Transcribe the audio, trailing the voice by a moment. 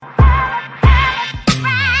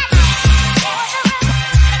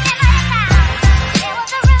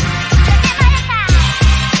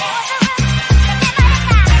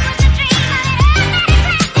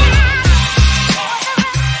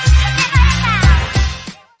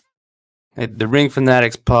The Ring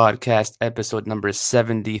Fanatics Podcast, episode number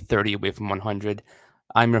 70, 30 away from 100.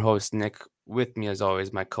 I'm your host, Nick. With me, as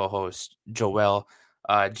always, my co host, Joelle.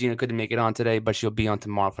 Gina couldn't make it on today, but she'll be on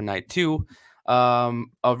tomorrow for night two of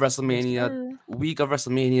Yes, WrestleMania. sir. Week of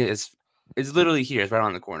WrestleMania is literally here. It's right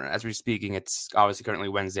on the corner. As we're speaking, it's obviously currently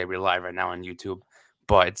Wednesday. We're live right now on YouTube,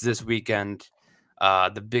 but it's this weekend,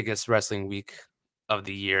 the biggest wrestling week of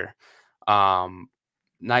the year. Um,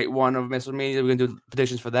 Night one of WrestleMania. We're gonna do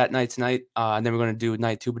predictions for that night tonight, and then we're gonna do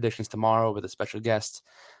night two predictions tomorrow with a special guest.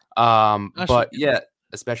 Special But yeah,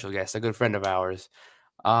 a special guest, a good friend of ours.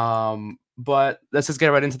 But let's just get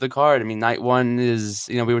right into the card. I mean, night one is,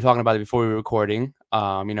 we were talking about it before we were recording.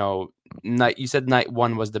 You said night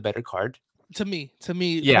one was the better card. To me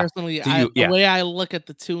Yeah. personally, To you, the yeah. way I look at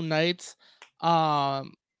the two nights,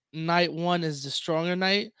 night one is the stronger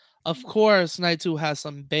night. Of course, night two has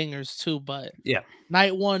some bangers too, but Yeah.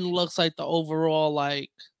 night one looks like the overall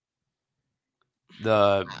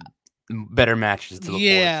The better matches to look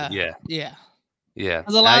forward to. yeah. Yeah.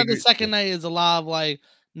 Because a I lot of the agree. second night is a lot of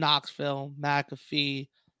Knoxville, McAfee,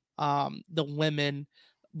 the women.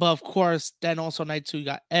 But of course, then also night two you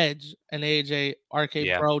got Edge and AJ, RK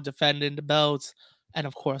Yeah. Bro defending the belts, and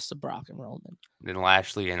of course the Brock and Roman. Then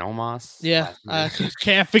Lashley and Omos. Yeah, can't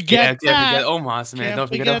Can't forget that. forget Omos, man. Can't Don't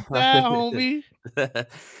forget forget that, Omos. homie.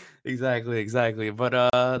 Exactly. But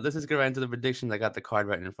let's just get right into the predictions. I got the card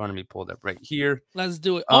right in front of me, pulled up right here. Let's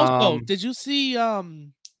do it. Also, Um, did you see a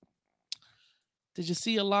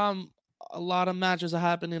lot of matches are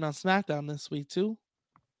happening on SmackDown this week too?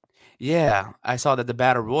 Yeah, I saw that the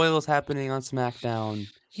Battle Royal is happening on SmackDown.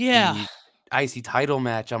 Yeah. The IC title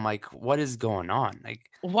match. I'm like, what is going on? Like,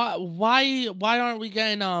 Why aren't we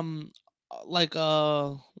getting like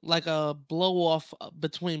a blow off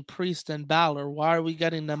between Priest and Balor? Why are we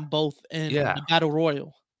getting them both in yeah, the Battle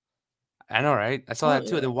Royal? I know, right? I saw that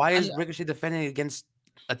too. Then why is Ricochet defending against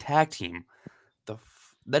a tag team?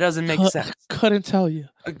 That doesn't make sense. Couldn't tell you.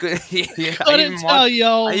 Yeah, Couldn't tell you.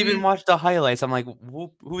 I even watched the highlights. I'm like,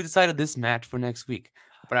 who decided this match for next week?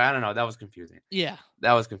 But I don't know. That was confusing. Yeah,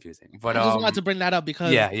 that was confusing. But I just wanted to bring that up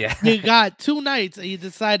because yeah, you got two nights and you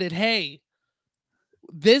decided, hey,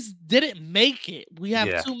 this didn't make it. We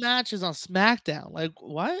have two matches on SmackDown. Like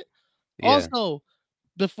what? Yeah. Also,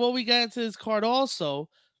 before we get into this card,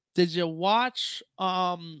 did you watch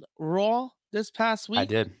Raw this past week? I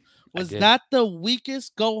did. Was that the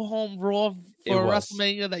weakest go home Raw for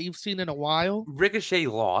WrestleMania that you've seen in a while? Ricochet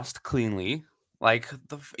lost cleanly. Like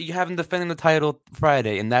you have him defending the title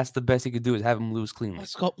Friday, and that's the best he could do is have him lose cleanly.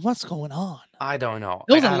 What's going on? I don't know.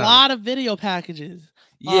 There was a lot of video packages.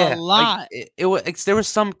 Yeah, a lot. There was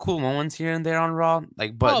some cool moments here and there on Raw,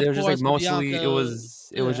 but there was just like mostly it was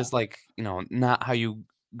just like not how you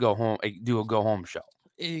go home, do a go home show.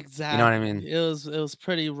 Exactly. You know what I mean? It was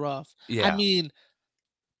pretty rough. Yeah. I mean,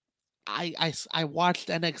 I watched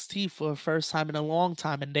NXT for the first time in a long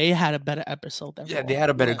time, and they had a better episode than Raw. They had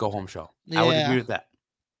a better go home show. Yeah. I would agree with that.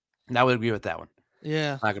 I would agree with that one.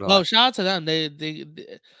 Yeah. Well, shout out to them. They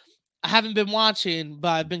I haven't been watching, but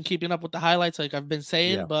I've been keeping up with the highlights, like I've been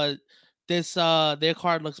saying. But this their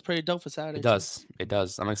card looks pretty dope for Saturday. It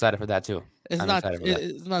does. I'm excited for that too.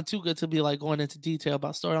 It's not too good to be like going into detail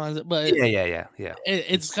about storylines, but yeah.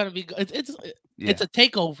 It's gonna be it's a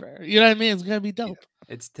takeover. You know what I mean? It's gonna be dope. Yeah.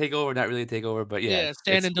 It's takeover, not really a takeover, but yeah.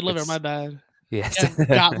 Stand and deliver. My bad. Yeah,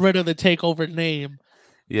 got rid of the takeover name.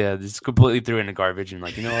 Yeah, just completely threw in the garbage and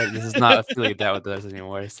like, you know what? This is not affiliate that with us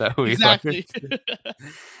anymore. So exactly.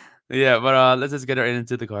 Yeah, but let's just get right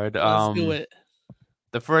into the card. Let's do it.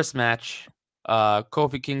 The first match,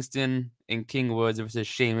 Kofi Kingston and King Woods versus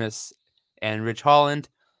Sheamus and Rich Holland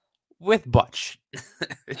with Butch.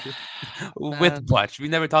 With Butch. We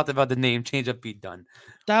never talked about the name change up beat done.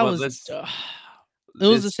 That was it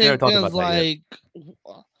was the same thing as like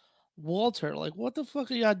Walter. Like, what the fuck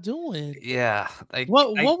are y'all doing? Yeah, like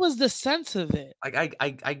what was the sense of it? Like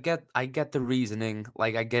I get the reasoning.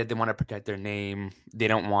 Like I get they want to protect their name. They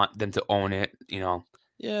don't want them to own it.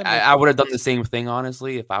 Yeah, I would have done the same thing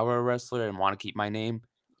honestly if I were a wrestler and want to keep my name.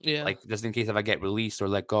 Yeah, like just in case if I get released or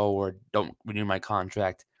let go or don't renew my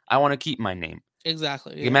contract, I want to keep my name.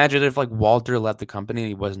 Exactly. Yeah. Imagine if like Walter left the company and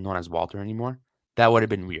he wasn't known as Walter anymore. That would have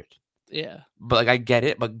been weird. Yeah, but like I get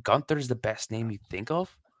it. But Gunther's the best name you think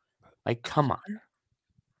of. Like, come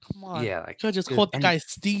on. Yeah, like could just called the guy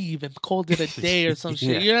Steve and called it a day or some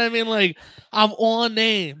shit. You know what I mean? Like, I'm all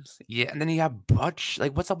names. Yeah, and then you have Butch.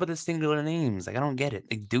 Like, what's up with the singular names? Like, I don't get it.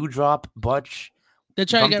 Like, Dewdrop, Butch. They're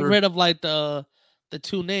trying to get rid of like the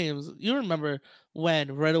two names. You remember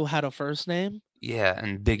when Riddle had a first name? Yeah,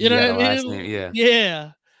 and Big E had a last name. Yeah.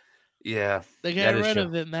 Yeah. Yeah. They get rid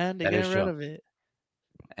of it, man. They get rid of it.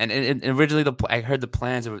 And originally, I heard the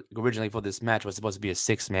plans originally for this match was supposed to be a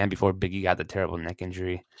 6-man before Biggie got the terrible neck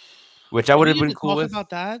injury, which I Did would we have been even cool talk with. about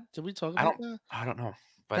that? Did we talk I about don't, that? I don't know,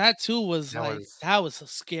 but That too was that like was that was a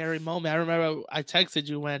scary moment. I remember I texted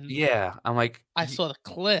you when yeah. I'm like, I saw the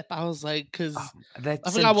clip. I was like, because that I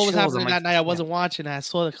sent forgot what was chills. I'm happening like, that night. I yeah. wasn't watching. I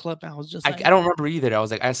saw the clip and I was just I like, don't remember either. I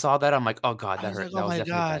was like, I saw that. I'm like, oh god, I that was hurt. like, oh That was my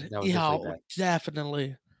definitely bad. god, That was yeah, definitely bad.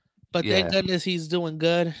 definitely. But thank Yeah, goodness he's doing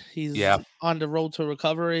good. yeah. He's on the road to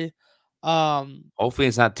recovery. Um, Hopefully,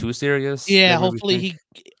 it's not too serious. yeah, That we think.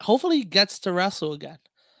 hopefully he gets to wrestle again.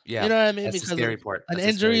 You Yeah, know what I mean? that's the Because scary of part. an That's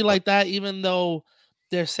the scary injury part. like that, even though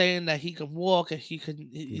they're saying that he can walk and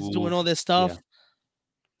he's doing Move. all this Yeah, stuff,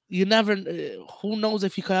 you never. Who knows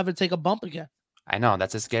if he could ever take a bump again? I know.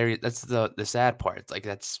 That's a scary. That's the sad part. It's like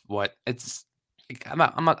that's what it's. Like, I'm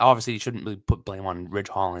not. Obviously, you shouldn't really put blame on Ridge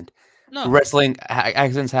Holland. No. Wrestling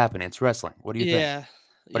accidents happen. It's wrestling. What do you think? Yeah.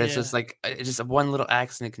 But it's Yeah. just like it's just one little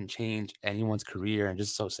accident can change anyone's career, and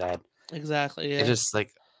just so sad. Exactly. It's Yeah. just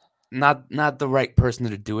like not the right person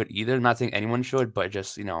to do it either. I'm not saying anyone should, but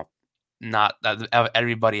just not that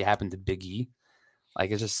everybody happened to Big E.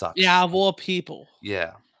 Like it just Yeah. sucks. Out of all people,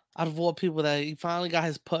 Yeah, that he finally got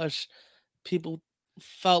his push, people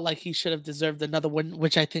felt like he should have deserved another win,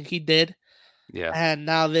 which I think he did. yeah, And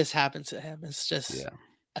now this happened to him. It's just yeah.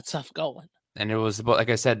 a tough going. And it was about, like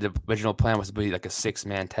I said, the original plan was to be like a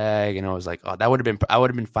 6-man tag, and I was like, oh, that would have been, I would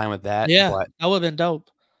have been fine with that. Yeah, But that would have been dope.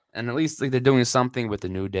 and at least like they're doing something with the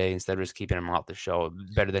New Day instead of just keeping him off the show.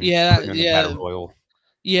 Better than Yeah, putting him in the yeah, battle royal.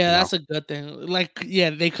 yeah. You know? That's a good thing. Like, yeah,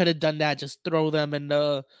 they could have done that. Just throw them in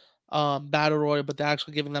the battle royal, but they're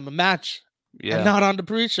actually giving them a match and Yeah, not on the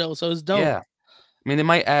pre-show. So it's dope. yeah. I mean, they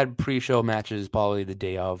might add pre-show matches probably the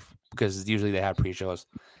day of because usually they have pre-shows.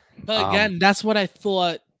 But again, that's what I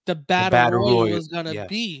thought the The battle battle royal royal, was gonna yeah,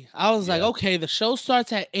 be. I was like, yeah. okay, the show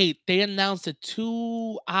starts at 8. They announced a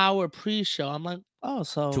 2-hour pre-show. I'm like, oh,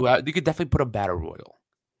 so 2 hours. You could definitely put a battle royal.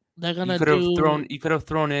 they're You gonna could have do.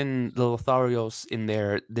 thrown in the Lotharios in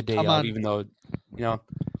there the day Come of, on, even though, you know,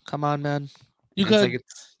 come on, man. You it's like could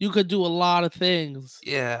it's you could do a lot of things.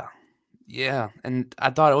 yeah, yeah. And I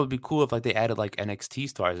thought it would be cool if like they added like NXT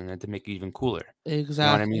stars in it to make it even cooler. You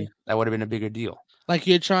know what I Exactly. mean? That would have been a bigger deal. Like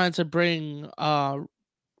you're trying to bring uh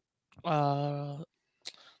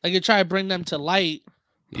like you're trying to bring them to light,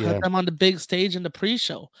 put Yeah, them on the big stage in the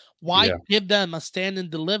pre-show. Why yeah, give them a stand and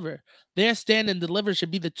deliver? Their stand and deliver should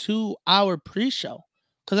be the 2-hour pre-show.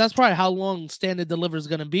 Because that's probably how long stand and deliver is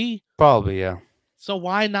gonna be. probably yeah. So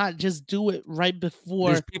why not just do it right There's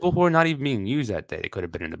before? people who are not even being used that day. They could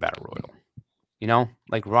have been in the battle royal. You know,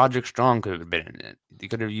 like Roderick Strong could have been in it. They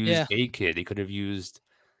could have used Yeah. A Kid. They could have used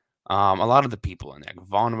a lot of the people in there.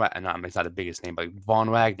 Von Wagner, no, it's not the biggest name, but like Von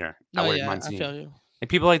Wagner. I No, wouldn't yeah, mind I seeing. feel you. And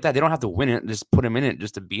people like that, they don't have to win it. Just put them in it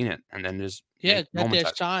just to be in it, and then just Yeah, make get moments their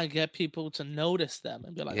out. shine, get people to notice them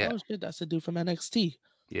and be like, Yeah, oh shit, that's the dude from NXT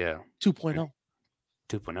yeah. 2.0.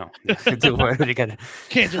 2.0. 2.0. You gotta,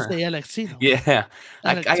 Can't just say NXT no more. yeah.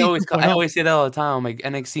 I NXT always 2.0. say that all the time. I'm like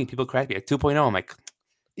NXT. People correct me like 2.0. I'm like,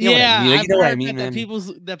 you know what I Yeah, mean? Like, you I've know what I heard mean, man?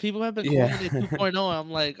 that people have been Yeah. calling it 2.0.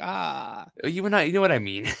 I'm like, ah. You and I, you know what I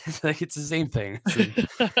mean? It's like it's the same thing.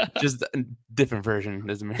 Just a different version.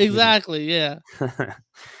 Doesn't mean. Exactly, yeah.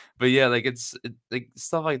 But yeah, like like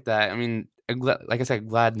stuff like that. I mean, like I said,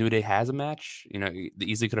 glad New Day has a match. You know, they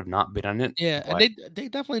easily could have not been on it, Yeah, and but they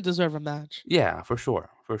definitely deserve a match. yeah, for sure,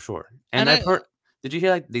 for sure. And And I've heard. Did you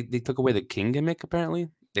hear like they took away the King gimmick? Apparently,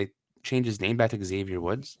 they changed his name back to Xavier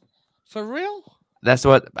Woods. for real? That's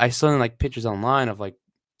what I saw in like pictures online of like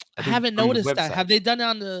I I think haven't from the noticed that. website. Have they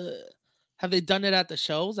done it at the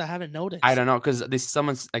shows? I haven't I noticed. don't know because this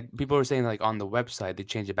someone's like people were saying like on the website they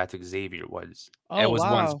changed it back to Xavier Woods. It Oh was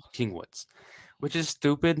once wow. King Woods, which is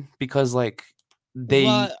stupid because like they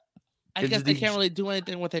Well, I it's guess they the can't really do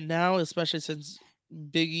anything with it now, especially since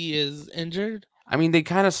Biggie is injured. I mean they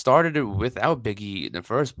kind of started it without Biggie in the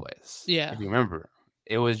first place. Yeah. If you remember,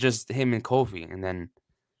 it was just him and Kofi, and then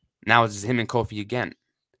now it's just him and Kofi again.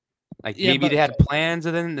 Like Yeah, maybe but they had plans,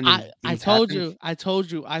 and then I things told happened.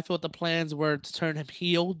 you, I thought the plans were to turn him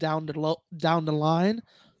heel down the line.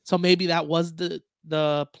 So maybe that was the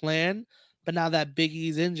plan. But now that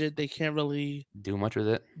Biggie's injured, they can't really Do much with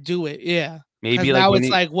it. do it. Yeah, because Maybe like now when it's he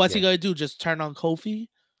like, what's yeah. he gonna do? Just turn on Kofi?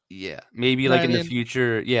 Yeah, maybe You know like what I in the mean?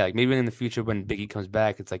 future, yeah, like maybe in the future when Biggie comes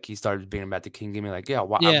back, it's like he started being about the king. Give me like, yeah,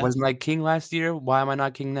 why I Yeah, wasn't like king last year? Why am I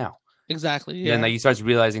not king now? exactly. Then Yeah, like he starts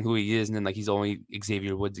realizing who he is, and then like he's only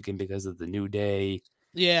Xavier Woods again because of the New Day,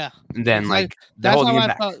 yeah. and then Exactly. like they're That's holding how him I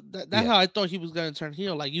back. thought. That's Yeah, how I thought he was gonna turn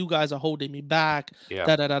heel. Like, you guys are holding me back. yeah,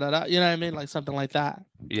 Da da da da da. You know what I mean? Like something like that.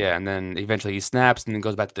 yeah, and then eventually he snaps, and then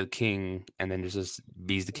goes back to the king, and then just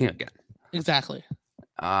he's the king again. Exactly.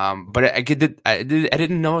 But I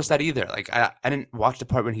didn't notice that either. Like I didn't watch the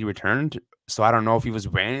part when he returned, so I don't know if he was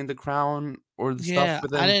wearing the crown or the stuff Yeah,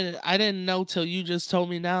 with I him. didn't know till you just told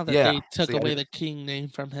me now that Yeah, they took so away the king name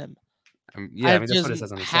from him. yeah, I I mean that's just what it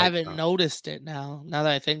says on the site. haven't noticed it now. Now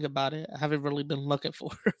that I think about it, I haven't really been looking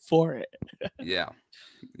for it. Yeah,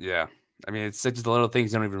 yeah. I mean, it's such the little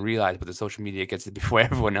things you don't even realize, but the social media gets it before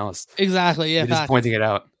everyone else. Exactly. Yeah, They're just facts. pointing it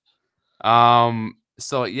out.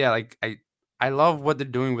 So yeah, like I love what they're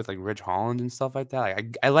doing with like Rich Holland and stuff like that.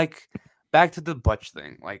 Like, I like back to the Butch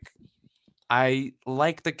thing. Like I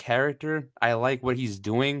like the character. I like what he's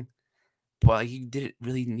doing, but like, he didn't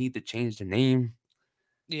really need to change the name.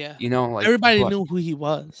 Yeah. You know, like Everybody but knew who he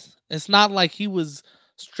was. It's not like he was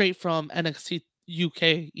straight from NXT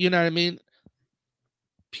UK. You know what I mean?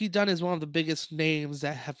 Pete Dunne is one of the biggest names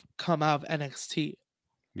that have come out of NXT.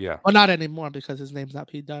 yeah, Well, not anymore because his name's not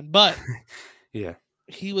Pete Dunne, but yeah,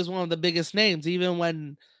 he was one of the biggest names, even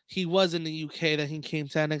when he was in the UK. Then he came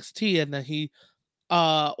to NXT, and then he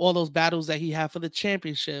all those battles that he had for the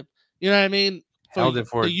championship. You know what I mean? For held it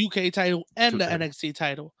for the UK title and two, the NXT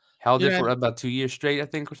title. held You it know what I for mean? about 2 years straight, I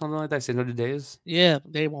think, or something like that. 600 days. Yeah,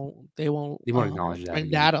 they won't They won't acknowledge that bring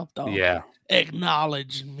again. that up though. Yeah,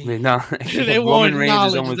 Acknowledge I mean, me. no, They won't Roman Reigns is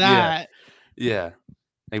acknowledge almost that. yeah.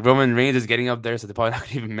 Like Roman Reigns is getting up there, so they probably not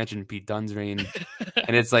gonna even mention Pete Dunne's reign,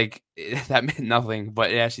 and it's like that meant nothing, but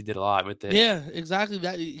it actually did a lot with it. Yeah, exactly.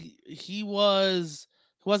 That he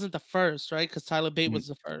wasn't the first, right? Because Tyler Bate was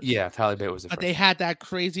the first. Yeah, Tyler Bate was the But first. they had that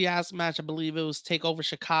crazy ass match. I believe it was Takeover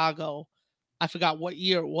Chicago. I forgot what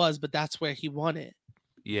year it was, but that's where he won it.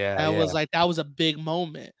 Yeah, And it yeah. was like that was a big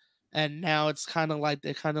moment. And now it's kind of like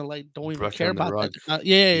they kind of like don't even Brush care on the about that. rug.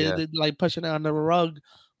 Yeah, Yeah, they're like pushing it under the rug.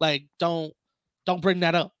 Like don't bring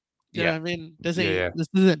that up. You know yeah, what I mean? This yeah, yeah.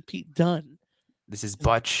 isn't Pete Dunne. This is It's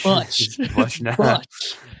Butch. This Butch. is It's Butch now. Butch.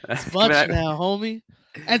 It's I mean, Butch now, homie.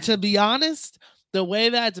 And to be honest, the way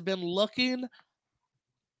that it's been looking,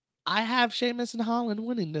 I have Sheamus and Holland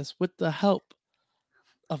winning this with the help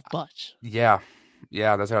of Butch. yeah,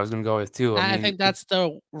 yeah. That's what I was gonna go with too. I I mean, think that's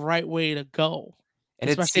the right way to go, and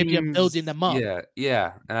it especially if you're building seems, them up. yeah,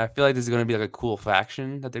 yeah. And I feel like this is gonna be like a cool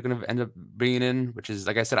faction that they're gonna end up bringing in, which is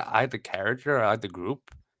like I said, I like the character, I like the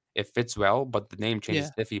group. It fits well, but the name change Yeah.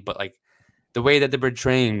 is iffy. But like the way that they're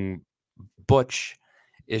portraying Butch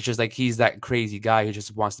is just like he's that crazy guy who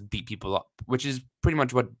just wants to beat people up, which is pretty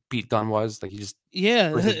much what Pete Dunne was. Like he just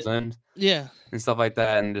Yeah. pushes in Yeah. and stuff like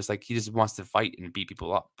that, and just like he just wants to fight and beat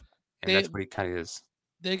people up, and They that's what he kind of is.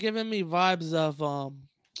 they're giving me vibes of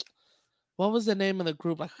what was the name of the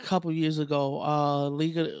group like a couple years ago?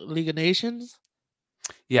 League of Nations?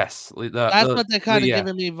 Yes, That's what they're kind of yeah,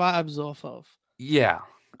 giving me vibes off of. yeah.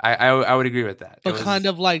 I would agree with that. It But kind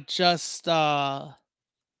was of like just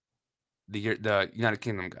the United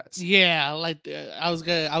Kingdom guys. yeah, like I was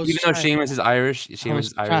Even though Sheamus is Irish, Sheamus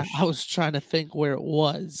is Irish. I was trying to think where it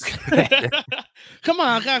was. Come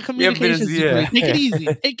on, I got a We haven't been in- communications degree. Take it easy.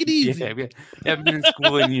 Take it easy. Yeah, we haven't been in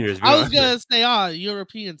school in years. We I don't was gonna stay on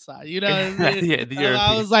European side, you know what I mean? yeah, the I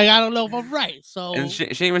European. was like, I don't know if I'm right. So And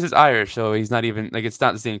Sheamus is Irish, so he's not even like it's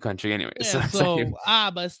not the same country anyway. yeah, So it's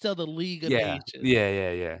like, but it's still the League of yeah, Nations.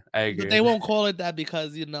 yeah. I agree. But they won't call it that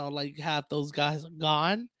because like half those guys are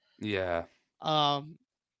gone. Yeah,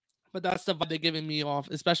 But that's the vibe they're giving me off,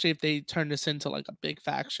 especially if they turn this into like a big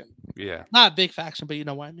faction. yeah, Not a big faction, but you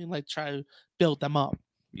know what I mean? Like try to build them up.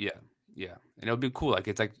 yeah. And it'll be cool. Like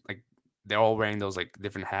it's like they're all wearing those like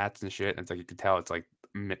different hats and shit. And it's like you can tell it's like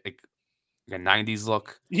like a '90s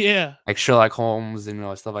look, Yeah. like Sherlock Holmes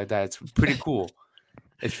and stuff like that. It's pretty cool.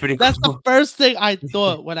 It's pretty That's cool. the first thing I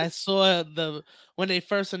thought when I saw when they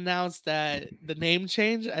first announced that the name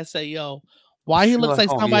change. I say, yo, why he looks Sherlock like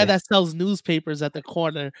Holmes, somebody yeah. that sells newspapers at the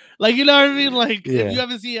corner. Like, you know what I mean? Like Yeah. if you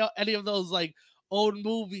ever see any of those like old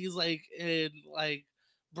movies like in like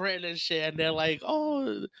Britain and shit, and they're like,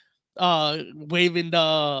 oh, waving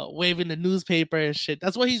the newspaper and shit.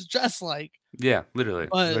 That's what he's dressed like. Yeah, literally.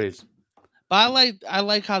 But I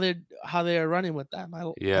like how they're running with them. I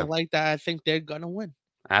like that. I think they're gonna win.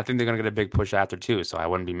 I think they're gonna get a big push after too, so I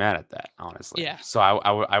wouldn't be mad at that, honestly. Yeah. So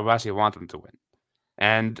I would actually want them to win,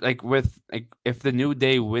 and like with like if the New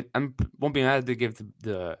Day win, I won't be mad if they give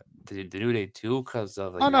the New Day too, because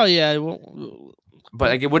of like. Oh no, yeah, it won't. But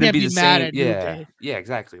like it wouldn't Can't be be the mad same. at New Day. Yeah,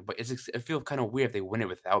 exactly. But it feels kind of weird if they win it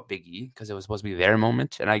without Big E because it was supposed to be their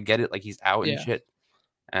moment, and I get it, like he's out and Yeah. shit,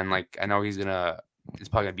 and like I know he's probably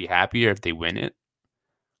gonna be happier if they win it.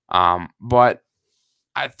 But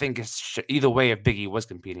I think it's either way. If Big E was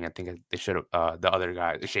competing, I think they should have. The other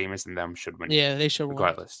guy, Sheamus and them, should win. Yeah, they should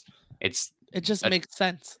regardless. Win. It just makes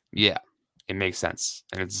sense. Yeah, it makes sense,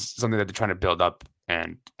 and it's something that they're trying to build up.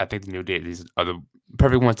 And I think the New Day, these are the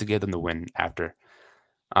perfect ones to give them the win after,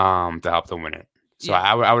 to help them win it. So Yeah.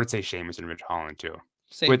 I would say Sheamus and Rich Holland too.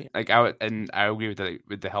 Same here. Like I agree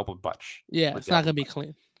with the help of Butch. Yeah, With it's the not help gonna of be Butch.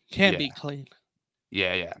 clean. Can't Yeah. be clean.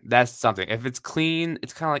 Yeah. That's something. If it's clean,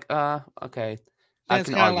 it's kind of like okay, Yeah, I it's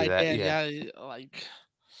can kind of argue like that. Yeah. like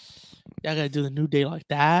y'all gotta do the New Day like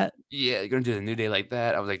that. Yeah, you're gonna do the New Day like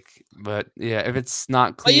that. I was like, but yeah, if it's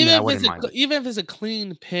not But clean, then I wouldn't mind it. even if it's a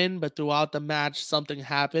clean pin, but throughout the match something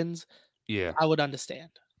happens, Yeah. I would understand.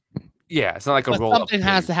 Yeah, it's not like a But roll up something pin.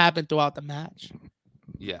 has to happen throughout the match.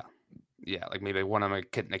 Yeah. Like maybe one of my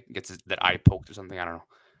kid gets that eye poked or something. I don't know.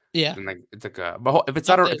 Yeah. And like it's like but if it's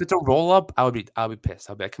not if it's a roll up, I'll be pissed.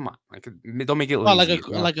 I'll be like, come on, like don't make it Well, lazy.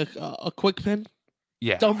 like a quick pin.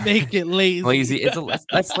 Yeah, Don't make it lazy. lazy.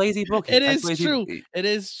 That's lazy booking. It That's is lazy. true. It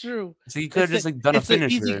is true. So you could have just like done a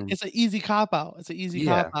finisher. It's an easy cop out. It's an easy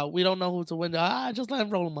cop out. We don't know who to win. Just let him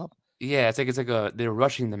roll him up. Yeah, it's like they're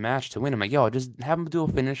rushing the match to win. I'm like, yo, just have them do a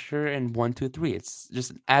finisher and 1, 2, 3. It's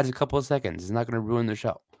just adds a couple of seconds. It's not gonna ruin the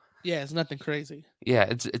show. Yeah, it's nothing crazy. Yeah,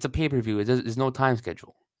 it's a pay per view. There's no time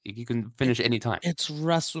schedule. You can finish anytime. It's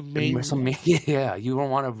WrestleMania. Yeah, you don't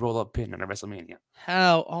want to roll up pin on a WrestleMania.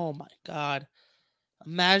 Hell, oh my god!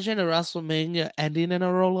 Imagine a WrestleMania ending in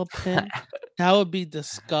a roll up pin. That would be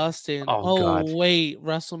disgusting. Oh, God. Wait,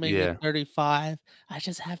 WrestleMania 35. I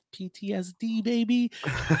just have PTSD, baby.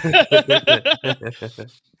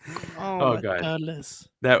 Oh my God. goodness.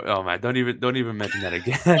 Man, don't even mention that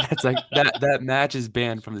again. That's like that match is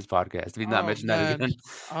banned from this podcast. We not mention that again.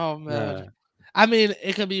 Oh man. I mean,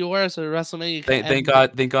 it could be worse at WrestleMania.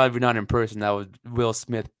 Thank God we're not in person. That was Will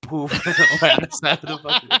Smith poof right on the side of the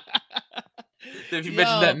fucking. If you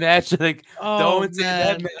mention that match, like don't say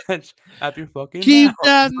that match out your fucking Keep mouth.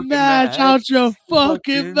 that match out your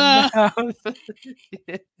fucking mouth.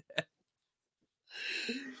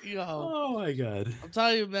 Yo. Oh my God. I'm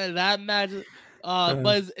telling you, man, that match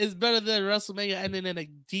but it's better than WrestleMania ending in a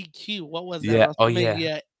DQ. What was that?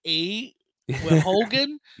 WrestleMania 8 with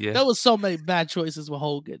Hogan? Yeah. There was so many bad choices with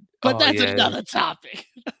Hogan. But that's another topic.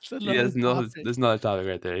 There's another topic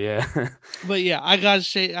right there. Yeah. But yeah, I got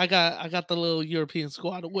the little European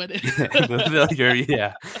squad to win it.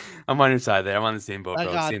 Yeah. I'm on your side there. I'm on the same boat, bro.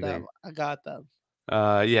 I got them.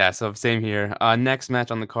 Yeah, so same here. Next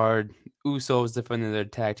match on the card, Usos defending their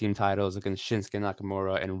tag team titles against Shinsuke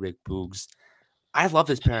Nakamura and Rick Boogs. I love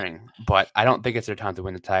this pairing, but I don't think it's their time to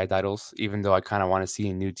win the tag titles, even though I kind of want to see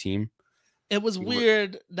a new team. It was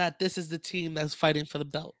weird that this is the team that's fighting for the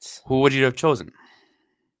belts. Who would you have chosen?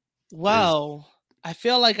 Well, I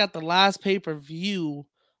feel like at the last pay-per-view,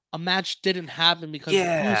 a match didn't happen because the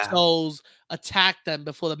Usos attacked them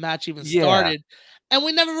before the match even started. And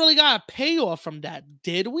we never really got a payoff from that,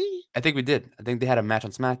 did we? I think we did. I think they had a match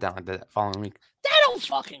on SmackDown the following week. That don't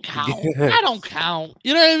fucking count. That don't count.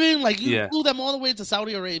 You know what I mean? Like, you flew them all the way to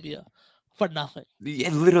Saudi Arabia for nothing. Yeah,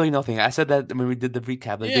 literally nothing. I said that when we did the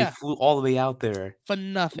recap. Like, they flew all the way out there. For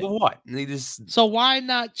nothing. For what? They just... So why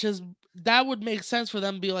not just... That would make sense for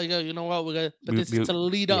them to be like, oh, you know what? But this is to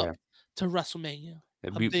lead up to WrestleMania.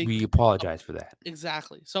 We apologize for that.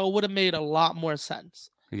 Exactly. So it would have made a lot more sense.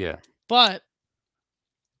 Yeah. But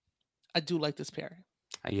I do like this pairing.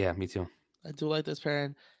 Yeah, me too. I do like this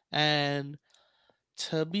pairing. And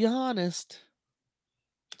to be honest,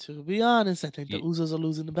 I think the Usos are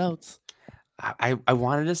losing the belts. I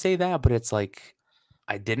wanted to say that, but it's like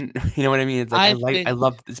I didn't. You know what I mean? It's like I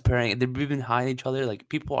love this pairing. They've been behind each other. Like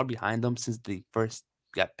people are behind them since they first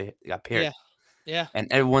got paired. Yeah.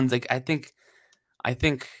 And everyone's like, I think,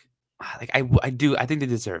 like I do. I think they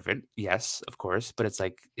deserve it. Yes, of course. But it's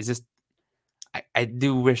like, is this? I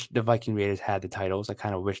do wish the Viking Raiders had the titles. I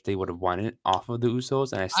kind of wish they would have won it off of the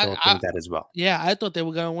Usos, and I still think that as well. Yeah, I thought they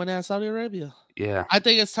were gonna win at Saudi Arabia. Yeah, I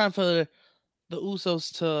think it's time for the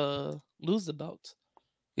Usos to lose the belts.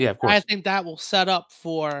 Yeah, of course. I think that will set up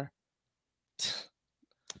for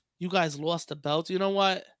you guys lost the belts. You know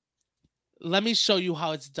what? Let me show you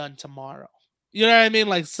how it's done tomorrow. You know what I mean?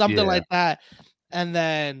 Like something like that, and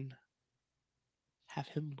then have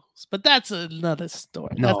him lose. But that's another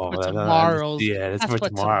story. That's for tomorrow's. That's for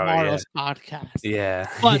tomorrow's podcast. Yeah,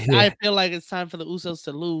 but I feel like it's time for the Usos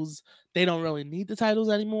to lose. They don't really need the titles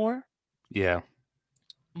anymore. Yeah,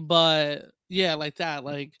 but yeah, like that,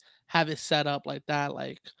 like have it set up like that.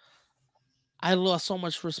 Like I lost so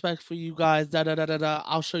much respect for you guys.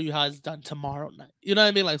 I'll show you how it's done tomorrow night. You know what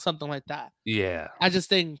I mean? Like something like that. Yeah. I just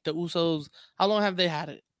think the Usos. How long have they had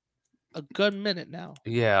it? A good minute now.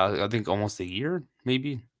 Yeah, I think almost a year,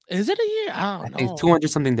 maybe. Is it a year? I don't know. I think 200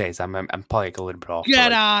 something days. I'm probably like a little bit off.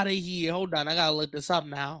 Get out of here! Hold on, I gotta look this up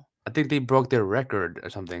now. I think they broke their record or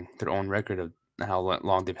something, their own record of how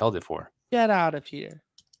long they've held it for. Get out of here!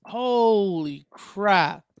 Holy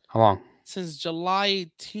crap! How long? Since July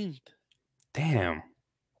 18th, Damn.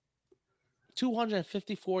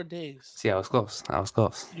 254 days. See, I was close. I was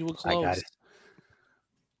close. You were I got it. close.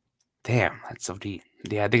 Damn, that's so deep.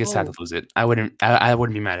 Yeah, I think it's time to Oh, lose it. I wouldn't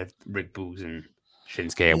be mad if Rick Boogs and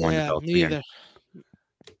Shinsuke won the yeah, belts me again. either.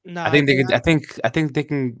 No, I I think they think could. I think they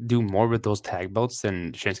can do more with those tag belts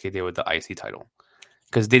than Shinsuke did with the IC title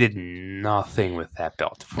because they did nothing with that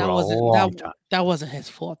belt for that a wasn't that long time. that wasn't his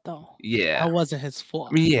fault though. Yeah, That wasn't his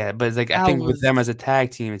I fault. mean, yeah, but it's like I That think with them was as a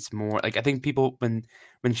tag team, it's more like I think people when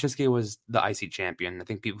Shinsuke was the IC champion, I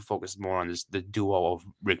think people focused more on just the duo of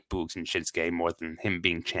Rick Boogs and Shinsuke more than him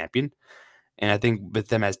being champion. And I think with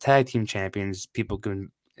them as tag team champions, people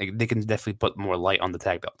can like, they can definitely put more light on the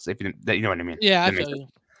tag belts. If you know what I mean. yeah, I That makes feel sense. you.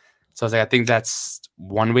 So I was like, I think that's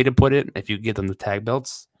one way to put it. If you give them the tag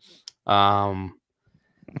belts,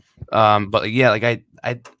 um, but yeah, like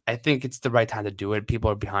I think it's the right time to do it. People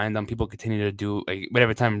are behind them. People continue to do like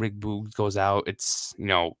whatever time Rick Boogs goes out, it's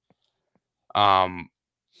um,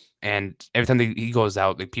 and every time he goes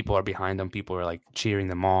out, like people are behind them. People are like cheering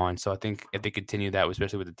them on. So I think if they continue that,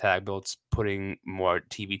 especially with the tag belts, putting more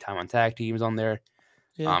TV time on tag teams on there.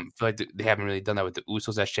 Yeah. I feel like they haven't really done that with the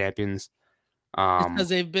Usos as champions. It's Um, because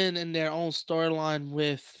they've been in their own storyline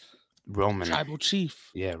with Roman, Tribal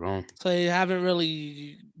Chief. yeah, Roman, So they haven't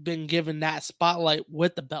really been given that spotlight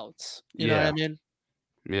with the belts. You know what I yeah, mean?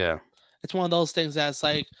 yeah, It's one of those things that's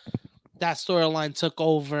like that storyline took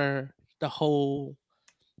over the whole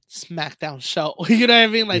SmackDown show. You know what I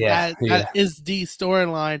mean? Like yeah, that yeah, is the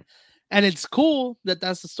storyline. And it's cool that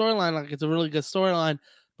that's the storyline. Like it's a really good storyline.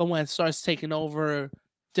 But when it starts taking over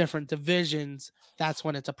different divisions, that's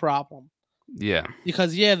when it's a problem. yeah.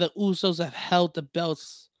 Because yeah, the Usos have held the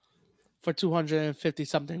belts for 250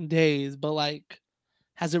 something days, but like,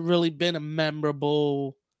 has it really been a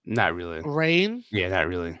memorable Not really. reign? Yeah, not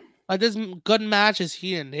really. Like, there's good matches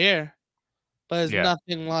here and there, but it's Yeah,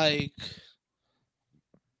 nothing like,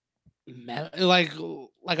 like,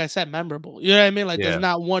 like I said, memorable. You know what I mean? Like, there's yeah,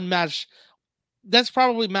 not one match. That's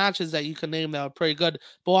probably matches that you can name that are pretty good,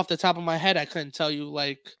 but off the top of my head, I couldn't tell you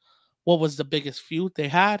like what was the biggest feud they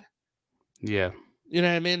had. yeah, You know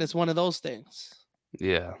what I mean? It's one of those things.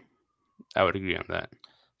 yeah. I would agree on that.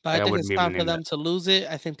 But I Like, I think wouldn't it's be able to time for name that. them to lose it.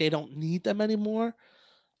 I think they don't need them anymore.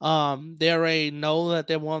 They already know that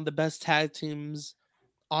they're one of the best tag teams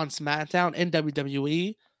on SmackDown in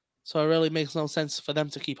WWE. So it really makes no sense for them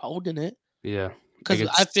to keep holding it. Yeah, like Because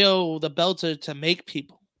I it's feel the belts are to make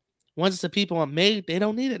people. Once the people are made, they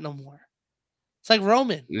don't need it no more. It's like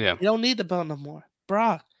Roman. yeah, He don't need the belt no more.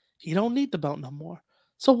 Brock, he don't need the belt no more.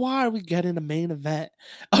 So why are we getting a main event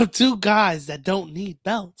of two guys that don't need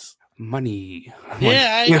belts? money, money,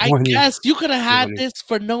 Yeah, yeah, I money, guess you could have yeah, had money. this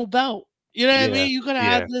for no belt. You know what I Yeah, mean? You could have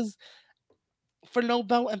yeah, had this for no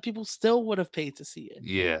belt and people still would have paid to see it.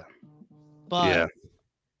 yeah, yeah, But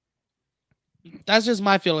that's just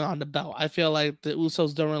my feeling on the belt. I feel like the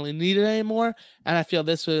Usos don't really need it anymore, and I feel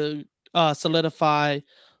this would solidify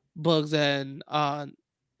Bugs and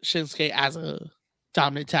Shinsuke as a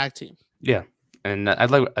dominant tag team. yeah. And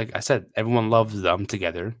like I said, everyone loves them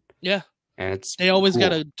together, Yeah, and it's they always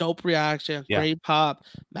get cool. a dope reaction, Yeah, great pop.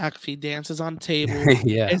 McAfee dances on the table.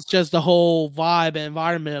 yeah. It's just the whole vibe and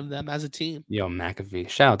environment of them as a team. Yo, McAfee.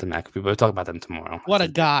 Shout out to McAfee. But we'll talk about them tomorrow. What That's a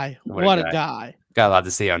a different. guy! What a What a guy. guy! Got a lot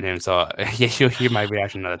to say on him. So yeah, you'll hear my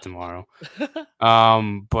reaction to that tomorrow.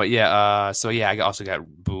 But yeah. So yeah, I also got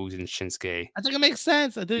Boogs and Shinsuke. I think it makes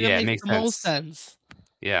sense. I think it Yeah, it makes makes the most sense. sense.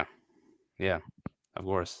 Yeah, yeah, of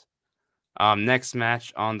course. Next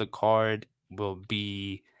match on the card will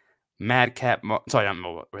be Madcap. Sorry, I'm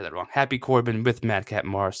read that wrong. Happy Corbin with Madcap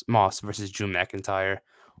Moss versus Drew McIntyre.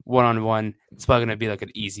 1-on-1. It's probably gonna be like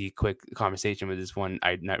an easy, quick conversation with this one.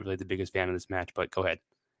 I'm not really the biggest fan of this match, but go ahead.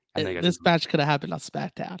 I know you got This some. match could have happened on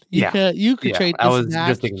SmackDown. Yeah, You could yeah. trade I this was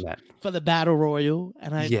just match thinking that. for the Battle Royal,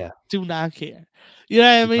 and I Yeah, do not care. You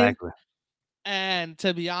know what I mean? exactly. And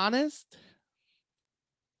to be honest,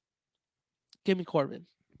 give me Corbin.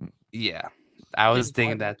 Yeah, I Give was me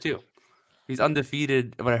thinking Corbin. that too. He's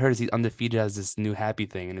undefeated. What I heard is he's undefeated as this new happy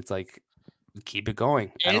thing, and it's like, keep it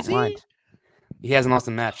going. I Is don't mind. he? He hasn't lost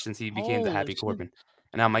a match since he became the Holy Happy shit! Corbin.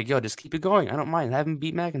 And I'm like, yo, just keep it going. I don't mind. Have him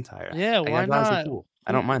beat McIntyre. Yeah, Like, why that's honestly not? cool.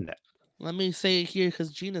 I Who? don't mind that. Let me say it here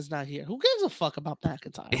because Gina's not here. Who gives a fuck about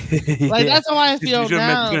McIntyre? Like Yeah. that's how I He's feel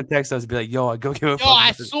gonna now. text us and be like, yo, I go give a Yo, fuck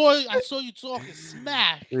about this. I saw you talking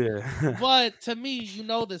smack. Yeah. But to me, you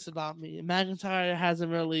know this about me. McIntyre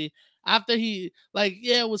hasn't really after he like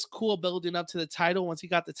yeah, it was cool building up to the title. Once he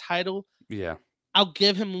got the title, Yeah. I'll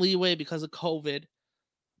give him leeway because of COVID.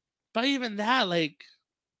 But even that, like,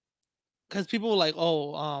 because people were like,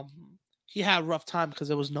 oh, he had a rough time because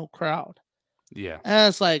there was no crowd. Yeah. And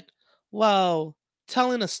it's like, well,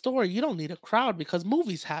 telling a story, you don't need a crowd because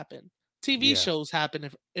movies happen. TV Yeah. shows happen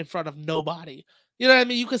in front of nobody. You know what I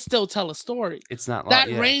mean? You could still tell a story. It's not like,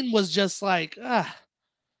 That yeah. reign was just like,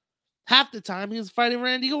 half the time he was fighting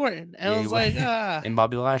Randy Orton. And Yeah, I he was was. like, And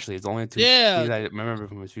Bobby Lashley. It's the only two yeah. things I remember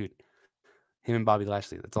from his feud. Him and Bobby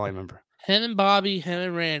Lashley. That's all I remember. Him and Bobby, him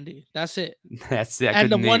and Randy. That's it. That's it. I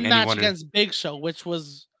And the couldn't name one match anyone. against Big Show, which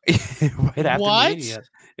was right after what? Mania.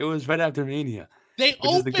 It was right after Mania. They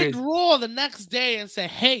Which is the opened crazy. Raw the next day and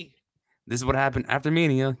said, hey, This is what happened after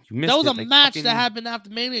Mania. You missed there was it. a Like, match fucking... that happened after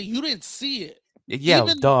Mania. You didn't see it. Yeah,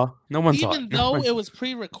 duh. No one saw it. Even though it was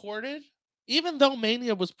pre-recorded, even though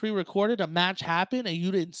Mania was pre-recorded, a match happened and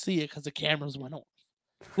you didn't see it because the cameras went on.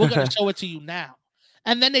 We're going to show it to you now.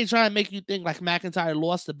 And then they try and make you think like McIntyre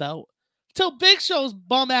lost the belt. Till Big Show's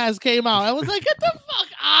bum ass came out. I was like, get the fuck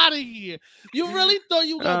out of here. You really thought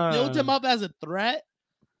you were going to build him up as a threat?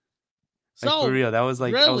 Like, So, for real, that was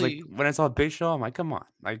like, really? I was like, when I saw Big Show, I'm like, come on,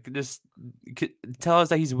 like, just tell us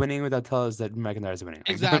that he's winning without telling us that McIntyre's winning. Like,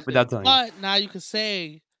 exactly. without telling but now you can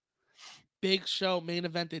say Big Show main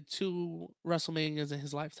evented 2 WrestleManias in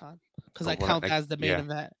his lifetime because I count that as the main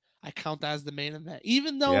event. I count that as the main event,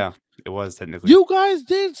 even though it was technically. You guys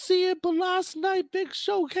didn't see it, but last night Big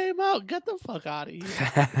Show came out. Get the fuck out of here!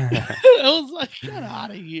 It was like, get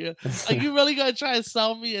out of here! Like, you really gonna try and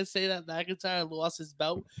sell me and say that McIntyre lost his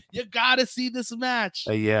belt? You gotta see this match.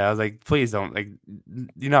 Yeah, I was like, please don't. Like,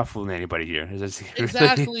 you're not fooling anybody here. Just,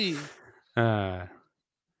 exactly. Yeah,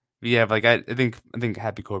 like I think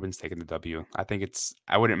Happy Corbin's taking the W. I think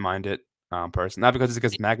I wouldn't mind it, personally. Not because it's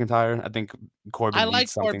against McIntyre. I think Corbin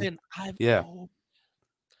needs something. Corbin.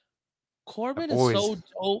 Corbin is so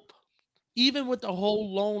dope. Even with the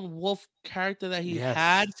whole lone wolf character that he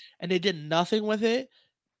had, and they did nothing with it,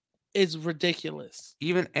 is ridiculous.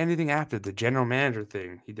 Even anything after the general manager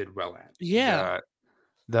thing, he did well at. Yeah.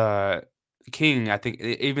 The King, I think,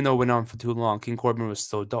 even though it went on for too long, King Corbin was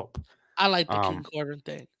so dope. I like the King Corbin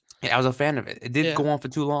thing. Yeah, I was a fan of it. It did go on for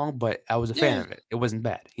too long, but I was a fan of it. It wasn't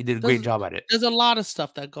bad. He did a great job at it. There's a lot of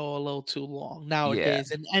stuff that go a little too long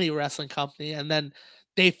nowadays in any wrestling company, and then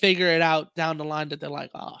they figure it out down the line that they're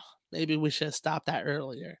like, oh, maybe we should have stopped that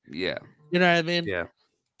earlier. Yeah. You know what I mean? Yeah.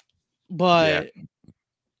 But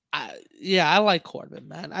I like Corbin,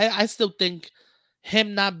 man. I still think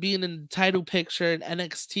him not being in the title picture in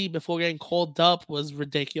NXT before getting called up was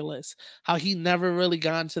ridiculous. How he never really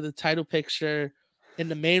got into the title picture in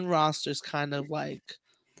the main roster is kind of like,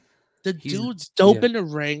 the dude's dope in the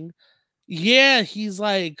ring. Yeah, he's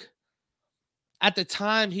like, at the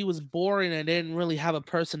time he was boring and didn't really have a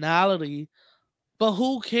personality, but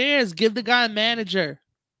who cares? Give the guy a manager.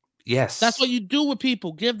 Yes. That's what you do with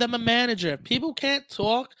people. Give them a manager. If people can't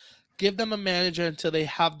talk, give them a manager until they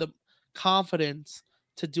have the confidence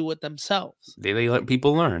to do it themselves. They let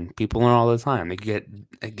people learn. People learn all the time. They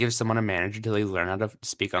give someone a manager until they learn how to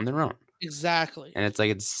speak on their own. Exactly. And it's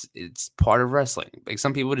like it's part of wrestling. Like,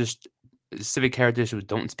 some people just specific characters who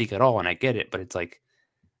don't speak at all, and I get it, but it's like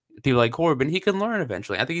people like Corbin, he can learn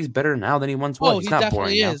eventually. I think he's better now than he once was. He's not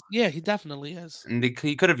boring now. Yeah, he definitely is. And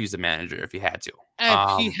he could have used a manager if he had to.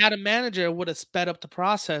 And if he had a manager, it would have sped up the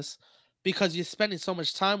process, because you're spending so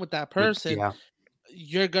much time with that person.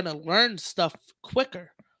 You're gonna learn stuff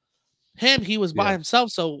quicker. He was by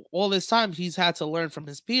himself, so all this time he's had to learn from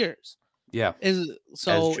his peers. Yeah.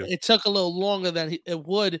 So it took a little longer than it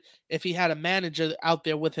would if he had a manager out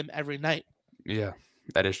there with him every night. Yeah,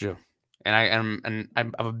 that is true. And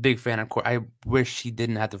I'm a big fan of Corbin. I wish he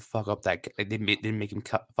didn't have to fuck up that. They didn't make him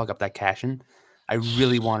fuck up that cash in. I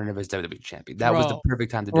really wanted him as WWE champion. That was the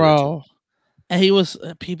perfect time to do it. Too. And he was.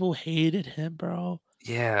 People hated him, bro.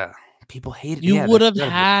 Yeah, people hated. You would have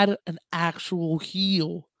had an actual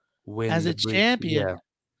heel as a champion. Yeah.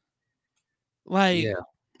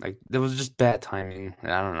 Like there was just bad timing.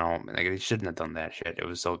 I don't know. Like, they shouldn't have done that shit. It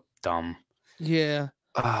was so dumb. Yeah.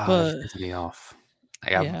 But it pissed me off.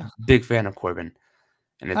 I'm a big fan of Corbin.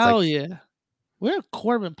 And it's yeah. We're a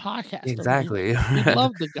Corbin podcast. Exactly. We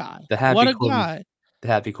love the guy. Guy. The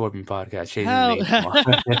Happy Corbin podcast.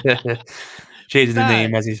 Changing the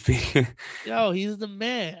name as he's speaking. Yo, he's the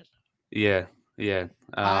man. Yeah.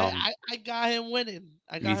 I got him winning.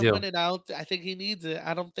 I think he needs it.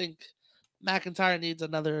 I don't think McIntyre needs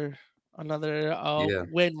another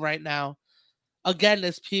win right now. Again,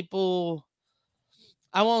 there's people.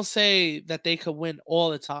 I won't say that they could win all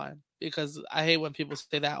the time, because I hate when people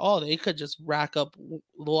say that. Oh, they could just rack up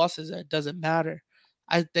losses. It doesn't matter.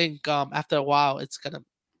 I think after a while, it's gonna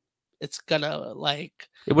like.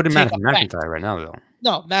 It wouldn't matter for McIntyre right now, though.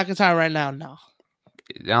 No, McIntyre right now, no.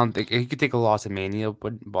 I don't think he could take a loss at Mania,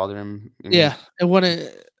 wouldn't bother him. I mean, Yeah, it wouldn't.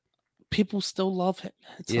 People still love him.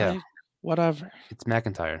 It's yeah, like whatever. it's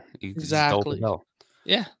McIntyre. He's just dope as Exactly. hell.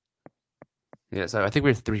 Yeah, Yeah, so I think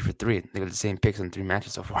we're 3 for 3. They got the same picks in 3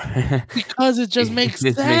 matches so far. because it just makes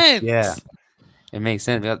It sense. yeah, it makes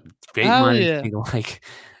sense. We got great Hell minds yeah. think alike.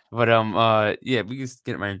 But yeah, we just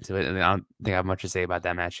get right into it. And I don't think I have much to say about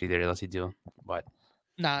that match either, unless you do. But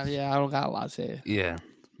Nah, yeah, I don't got a lot to say. yeah.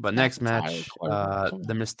 But next McIntyre, match, Corbin, come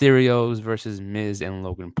the on. Mysterios versus Miz and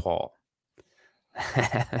Logan Paul.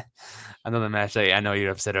 Another match I know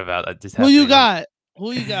you're upset about. Just Who you happening. got?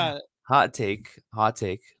 Who you got? Hot take.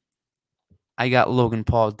 I got Logan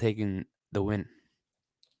Paul taking the win.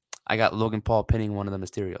 I got Logan Paul pinning one of the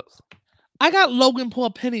Mysterios. I got Logan Paul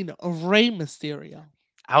pinning Rey Mysterio.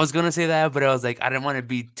 I was gonna say that, but I was like, I didn't want to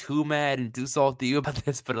be too mad and too salty about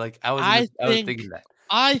this. But like, I was thinking that.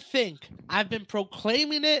 I think I've been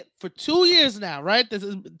proclaiming it for 2 years now, right? This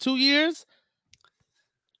is 2 years.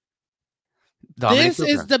 Dominic This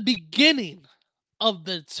is the beginning of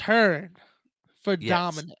the turn for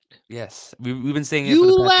Dominic. Yes, we've been saying it You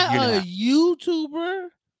for the past let year and a a half. YouTuber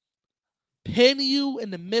pin you in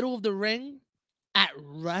the middle of the ring at So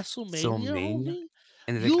WrestleMania, mania, homie.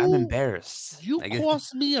 and like, I'm embarrassed. You Like,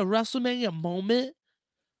 cost me a WrestleMania moment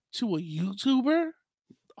to a YouTuber.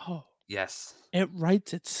 Oh, yes, it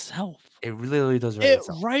writes itself. it really does right It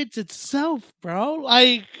itself. writes itself, bro.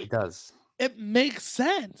 Like, It does. it makes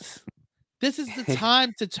sense. This is the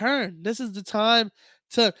time to turn. This is the time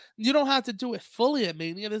to. You don't have to do it fully at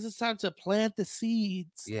Mania. This is time to plant the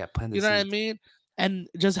seeds. Yeah, plant the You know what I seeds. mean? And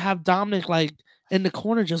just have Dominic like in the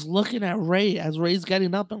corner, just looking at Ray as Ray's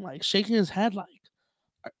getting up and like shaking his head, like,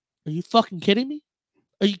 "Are you fucking kidding me?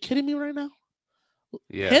 Are you kidding me right now?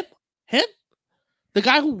 Yeah, Him, the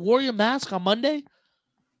guy who wore your mask on Monday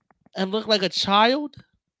and looked like a child."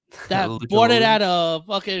 That Lucha bought it Hogan. at a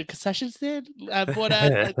fucking concession stand. I bought it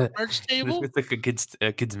at like the merch table. It's like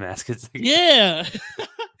a kid's mask. It's like, Yeah.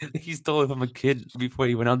 he stole it from a kid before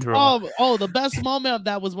he went under him. The best moment of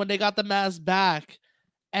that was when they got the mask back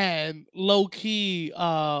and low key,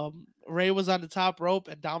 Ray was on the top rope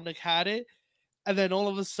and Dominic had it. And then all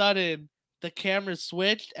of a sudden the camera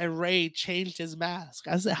switched and Ray changed his mask.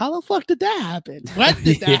 I said, how the fuck did that happen? When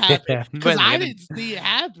did that happen? Because I didn't see it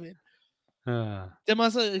happen. They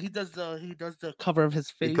must he does the cover of his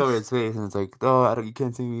face. He covered his face and it's like, oh, you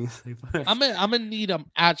can't see me. I'm gonna need an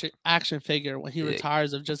action figure when he Yeah.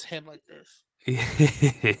 retires of just him like this.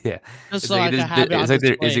 Yeah, Just it's so like, I can have it on it's like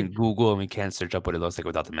there display. isn't Google and we can't search up what it looks like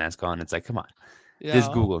without the mask on. It's like, come on, Yeah. there's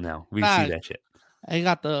Google now. We see Facts. that shit. And he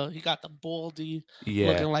got the baldy Yeah,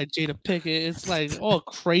 looking like Jada Pickett. It's like all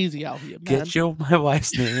crazy out here, man. get my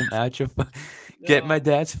wife's name out your get my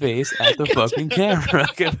dad's face out the Get your- fucking camera.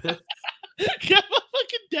 Get my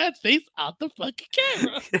fucking dad's face out the fucking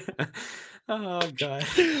camera. Oh god,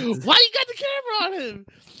 Why you got the camera on him?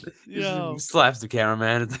 Yo, slaps the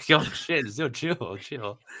cameraman. It's like, oh shit, so chill.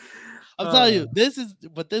 I'm telling you, this is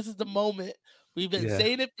the moment. We've been Yeah.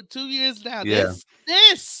 saying it for 2 years now. Yeah.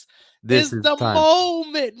 This This is the time.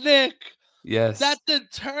 moment, Nick, Yes, that the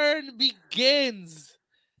turn begins.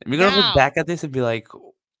 we're gonna now. look back at this and be like,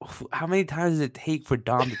 how many times does it take for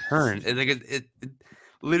Dom to turn? It's like it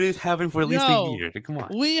literally happened for at least a year. Come on.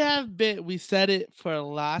 We said it for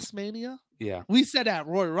last Mania. Yeah. We said at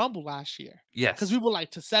Royal Rumble last year. Yes. Because we were like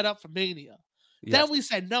to set up for Mania. Yes. Then we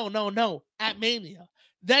said no at Mania.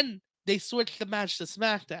 Then they switched the match to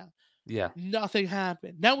SmackDown. Yeah. Nothing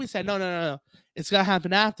happened. Then we said no. It's gonna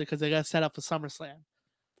happen after because they got set up for SummerSlam.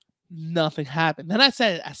 Nothing happened. Then I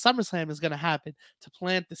said at SummerSlam is gonna happen to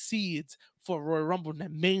plant the seeds for Royal Rumble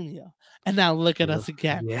and Mania. And now look at us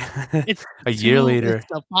again. Yeah. It's a year later. It's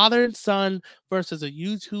the father and son versus a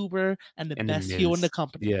YouTuber and the best heel in the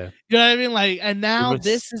company. Yeah. You know what I mean? Like, and now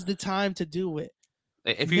this is the time to do it.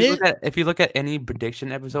 If you look at any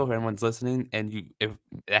prediction episode, if anyone's listening, and if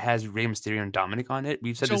it has Rey Mysterio and Dominic on it,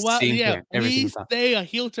 we've said the same thing every single time. We say a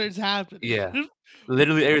heel turn's happening. Yeah.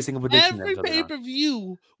 Literally every single prediction. Every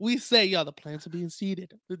pay-per-view, we say, yo, the plants are being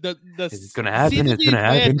seeded. It's gonna happen. It's gonna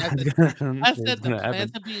happen. I said the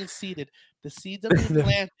plants are being seeded. The seeds are being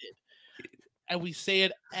planted. And we say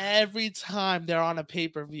it every time they're on a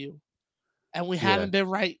pay-per-view. And we haven't been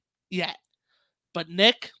right yet. But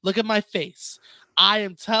Nick, look at my face. I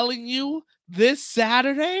am telling you, this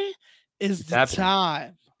Saturday is the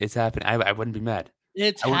time. It's happening. I wouldn't be mad.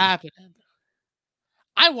 It's happening.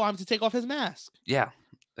 I want him to take off his mask. Yeah.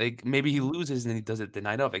 Like, maybe he loses and then he does it the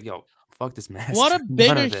night of. Like, yo, fuck this mask. What a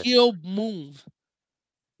bigger heel move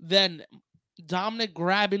than Dominic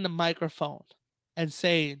grabbing the microphone and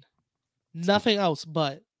saying nothing else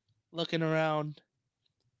but looking around.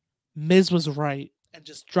 Miz was right. and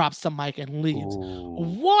just drops the mic and leaves. Ooh.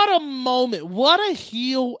 What a moment. What a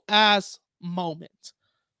heel ass moment.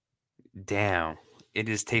 Damn. It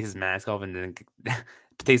just takes his mask off and then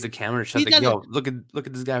takes the camera and shuts He like, doesn't- yo, look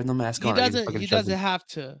at this guy with no mask He on. just doesn't fucking he shuts doesn't him. have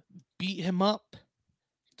to beat him up.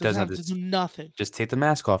 Doesn't have to do nothing. Just take the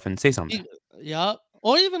mask off and say something. Yup.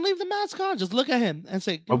 Or even leave the mask on. Just look at him and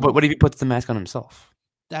say, But what if he puts the mask on himself?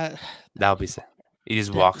 That would be sad. He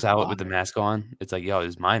just walks out with the mask on. It's like, yo,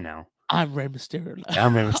 it's mine now. I'm Rey Mysterio.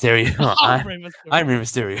 I'm Rey Mysterio. I'm Rey Mysterio. I'm Rey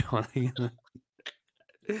Mysterio.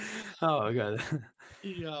 Oh my god.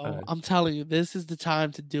 Yo, I'm telling you, this is the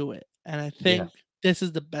time to do it. And I think this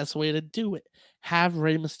is the best way to do it. Have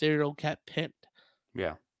Rey Mysterio get pinned.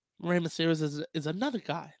 Yeah. Rey Mysterio is another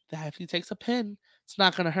guy that if he takes a pin, it's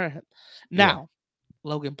not going to hurt him. Now,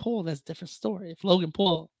 Logan Paul, that's a different story. If Logan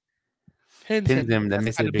Paul pins him, that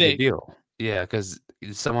makes it a bigger deal. Yeah, because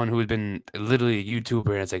someone who's been literally a YouTuber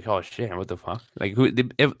and it's like, oh shit, what the fuck? Like who?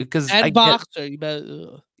 Because boxer, you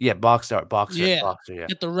better. Yeah, boxer. Yeah,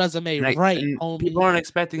 get the resume right. And people aren't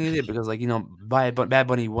expecting it because, like, Bad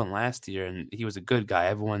Bunny won last year and he was a good guy.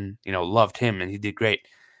 Everyone loved him and he did great.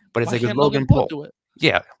 But it's like with Logan Paul do it?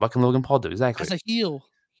 Yeah, what can Logan Paul do? Exactly. As a heel.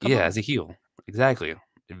 As a heel. Exactly.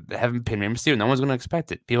 Having pinned Rey Mysterio, no one's gonna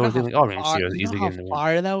expect it. People are thinking, "Oh, Rey Mysterio is easily getting the win." How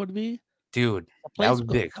fire that would be, dude. That would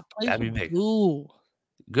be big. That'd be big. Ooh.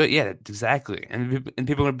 Good, yeah, exactly. And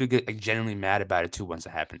people are gonna be like genuinely mad about it too once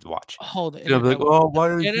it happens. Watch. Oh, the internet, like, oh, why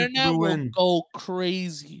the internet will go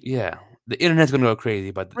crazy. Yeah, the internet's gonna go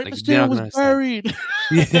crazy, but Rey Mysterio was buried.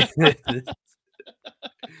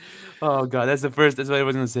 Oh god, that's what I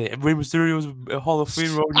was gonna say. Rey Mysterio was a Hall of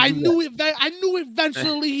Fame. I knew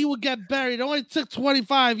eventually he would get buried. It only took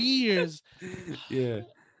 25 years. Yeah.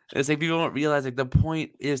 It's like people don't realize like the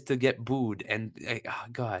point is to get booed, and oh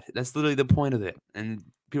god, that's literally the point of it, and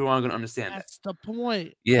people aren't gonna understand that's the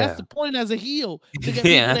point. Yeah, that's the point as a heel to get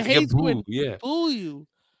people to hate you and boo you.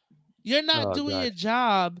 You're not doing your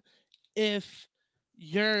job if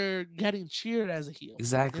you're getting cheered as a heel.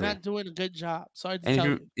 Exactly. You're not doing a good job. Sorry to tell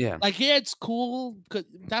you. Yeah. Like here, it's cool because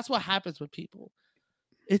that's what happens with people.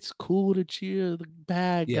 It's cool to cheer the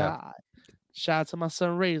bad guy. Shout out to my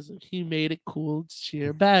son Razor. He made it cool to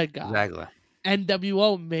cheer bad guys. Exactly.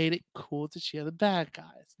 NWO made it cool to cheer the bad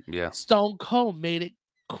guys. Yeah. Stone Cold made it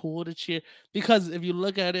cool to cheer because if you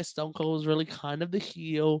look at it, Stone Cold was really kind of the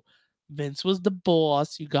heel. Vince was the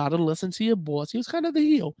boss. You got to listen to your boss. He was kind of the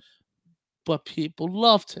heel, but people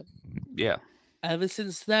loved him. Yeah. Ever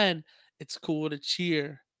since then, it's cool to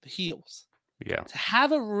cheer the heels. Yeah. To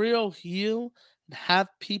have a real heel and have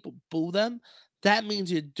people boo them, that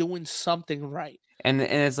means you're doing something right. And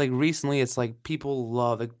it's like recently, it's like people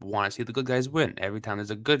want to see the good guys win. Every time there's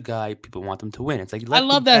a good guy, people want them to win. It's like I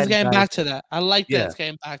love that it's getting back to that. I like that it's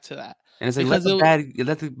getting back to that. And it's like let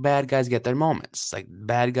the bad guys get their moments. Like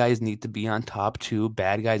bad guys need to be on top too.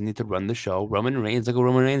 Bad guys need to run the show. Roman Reigns, like what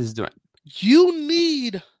Roman Reigns is doing. You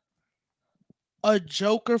need a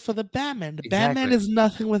Joker for the Batman. The Batman is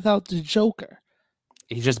nothing without the Joker.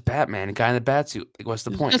 He's just Batman, a guy in a bat suit. Like, what's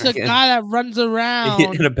the point? Just a guy that runs around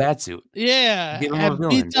in a bat suit. Yeah, and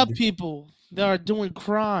beats up people that are doing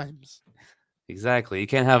crimes. Exactly. You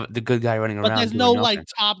can't have the good guy running around. But there's no like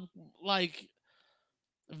top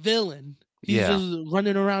villain. He's just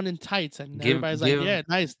running around in tights, and everybody's like, "Yeah,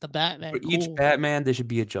 nice, the Batman." For each Batman, there should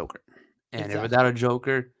be a Joker, and without a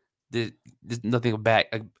Joker, there's nothing a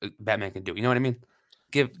Batman can do. You know what I mean?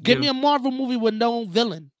 Give me a Marvel movie with no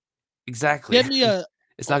villain. Exactly. Give me a.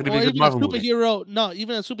 It's not going to be a good Marvel superhero. movie. No,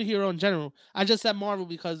 even a superhero in general. I just said Marvel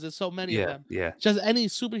because there's so many of them. Yeah. Just any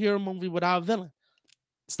superhero movie without a villain.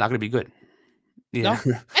 It's not going to be good. Yeah.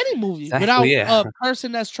 No, any movie without a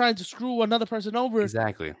person that's trying to screw another person over.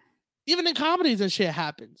 Exactly. Even in comedies and shit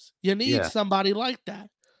happens. You need somebody like that.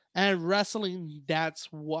 And wrestling, that's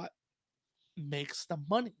what makes the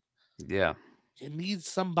money. Yeah. You need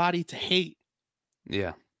somebody to hate.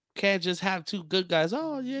 Yeah. Can't just have two good guys.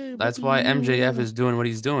 Oh yeah. That's why MJF is doing what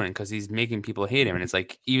he's doing, because he's making people hate him. And it's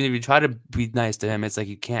like, even if you try to be nice to him, it's like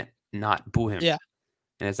you can't not boo him. Yeah.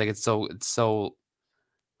 And it's like it's so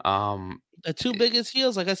the two biggest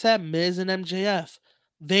heels, like I said, Miz and MJF,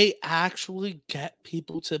 they actually get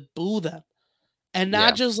people to boo them. And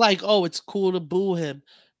not just like, oh, it's cool to boo him.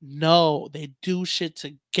 No, they do shit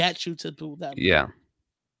to get you to boo them. Yeah.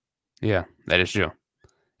 Yeah, that is true.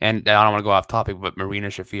 And I don't want to go off topic, but Marina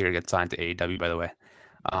Shafir gets signed to AEW, by the way.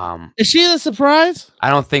 Is she the surprise? I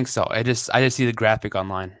don't think so. I just see the graphic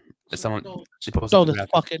online. Someone posted the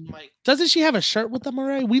fucking mic. Doesn't she have a shirt with them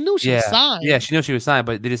already? We knew she was signed. Yeah, she knew she was signed,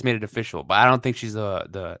 but they just made it official. But I don't think she's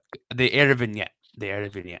they aired a vignette.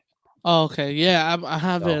 Oh, okay, yeah, I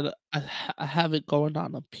have it. I have it going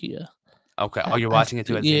on up here. Okay. Oh, you're watching it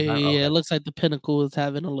too at the Yeah, same time? yeah. It Okay. looks like the Pinnacle is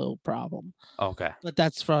having a little problem, Okay. but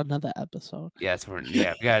that's for another episode. Yeah,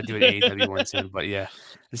 we gotta do an AEW one soon. But yeah,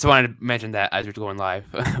 I just wanted to mention that as we're going live.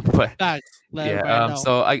 But Facts. Let yeah, everybody know.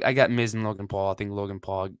 so I got Miz and Logan Paul. I think Logan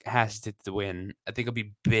Paul has to win. I think it'll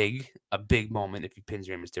be a big moment if he pins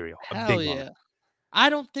Rey Mysterio. A Hell big yeah. moment. I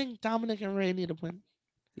don't think Dominic and Ray need to win.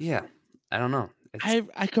 Yeah, I don't know. It's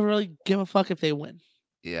I could really give a fuck if they win.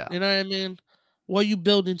 yeah, You know what I mean? What are you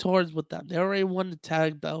building towards with them? They already won the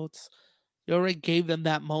tag belts. You already gave them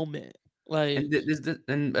that moment. Like,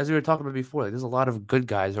 and as we were talking about before, like, there's a lot of good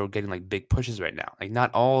guys who are getting like big pushes right now. Like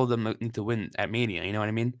not all of them need to win at Mania. You know what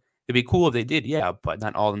I mean? It'd be cool if they did, yeah, but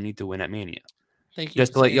not all of them need to win at Mania. thank you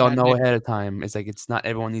Just for to let saying y'all that, know Nick. ahead of time, it's like it's not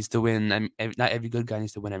everyone needs to win, and not every good guy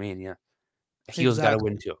needs to win at Mania. Heel's got to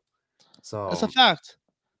win Exactly. too. That's a So fact.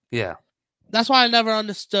 yeah, That's why I never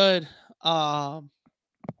understood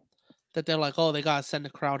that they're like, oh, they gotta send the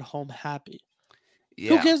crowd home happy.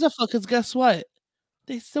 Who yeah, gives a fuck? Cause guess what?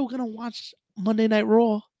 They still gonna watch Monday Night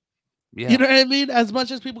Raw. yeah. You know what I mean? As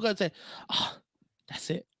much as people gonna say, oh, that's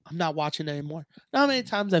it. I'm not watching anymore. Know how many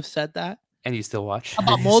times I've said that And you still watch?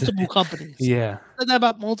 about multiple companies. Yeah, Said that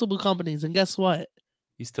about multiple companies, and guess what?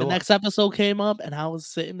 you The still watch. next episode came up, and I was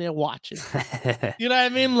sitting there watching. You know what I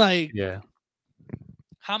mean? Like, Yeah,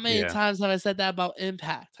 how many yeah, times have I said that about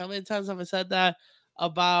Impact? How many times have I said that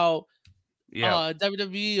about yeah.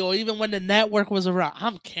 WWE, or even when the network was around?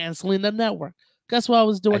 I'm canceling the network. Guess what I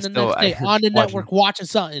was I doing the still next day I on the watching. network watching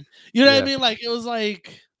something? You know what I Yeah, mean? Like, it was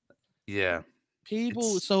like yeah.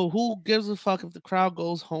 people. It's So who gives a fuck if the crowd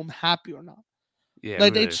goes home happy or not? yeah,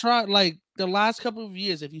 Like, they really. try, like, the last couple of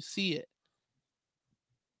years, if you see it,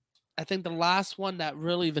 I think the last one that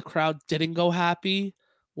really the crowd didn't go happy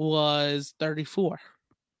was 34.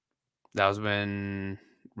 That was when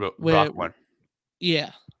Where, Brock won.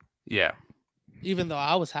 yeah, Yeah, even though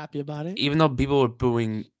I was happy about it. even though people were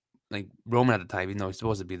booing like Roman at the time, even though he's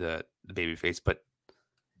supposed to be the baby face, but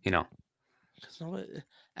you know,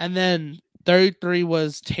 And then 33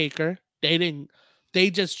 was Taker. They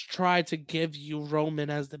just tried to give you Roman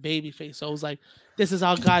as the babyface. So it was like, this is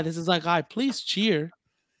our guy, this is our guy. Please cheer.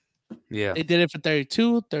 yeah, They did it for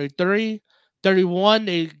 32, 33, 31.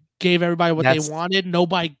 They gave everybody what they that's wanted.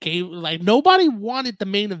 Nobody wanted the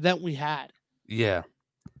main event we had. yeah.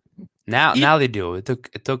 Now Even, they do. It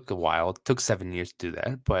took a while. It took 7 years to do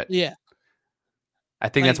that, but yeah, I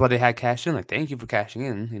think that's like, why they had cash in. Like, thank you for cashing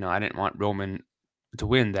in. You know, I didn't want Roman to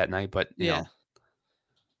win that night, but you yeah. know,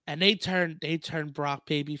 And they turned Brock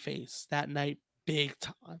babyface that night big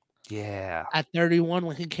time. yeah. At 31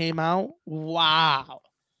 when he came out, wow.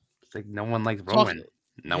 It's like no one liked Talk, Roman.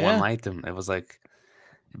 No one yeah. liked him. It was like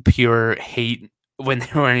pure hate when they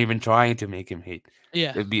weren't even trying to make him hate.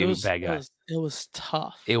 Yeah, It'd be it a was bad it guy. was it was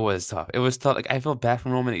tough. It was tough. It was tough. Like I felt bad for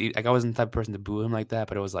Roman. Like I wasn't the type of person to boo him like that,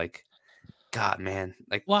 but it was like, God, man,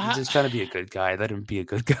 like What he's ha- just trying to be a good guy. Let him be a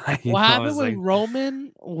good guy. You what know, happened it's with like,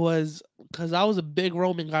 Roman was because I was a big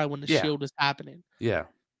Roman guy when the yeah, Shield was happening. yeah,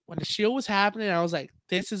 When the Shield was happening, I was like,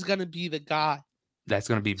 this is gonna be the guy that's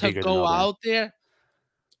gonna be to bigger than go all them. out there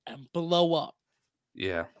and blow up.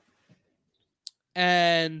 Yeah,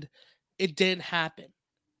 And it didn't happen.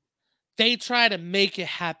 They try to make it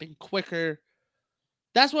happen quicker.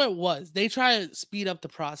 That's what it was. They try to speed up the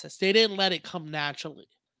process. They didn't let it come naturally.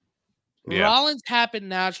 yeah, Rollins happened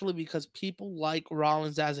naturally because people like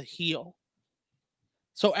Rollins as a heel.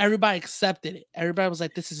 So everybody accepted it. Everybody was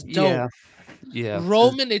like, this is dope. yeah, yeah.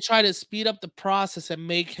 Roman, they try to speed up the process and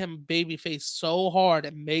make him babyface so hard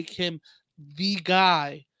and make him the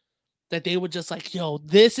guy that they were just like, yo,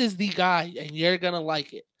 this is the guy and you're going to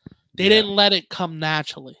like it. They Yeah. didn't let it come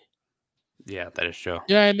naturally. Yeah, that is true.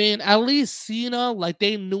 You know what I mean? At least Cena, like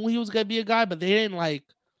they knew he was going to be a guy, but they didn't like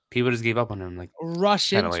People just gave up on him. Like, rush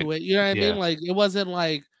kinda into late. it. You know what I Yeah. mean? Like it wasn't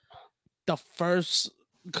like the first,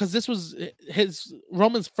 because this was his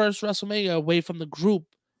Roman's first WrestleMania away from the group.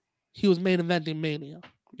 He was main eventing Mania.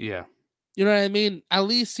 Yeah, You know what I mean? At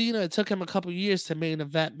least Cena, it took him a couple years to main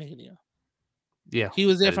event Mania. yeah. He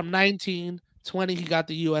was there that is- from 19, 20, he got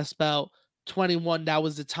the US belt. 21, that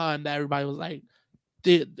was the time that everybody was like,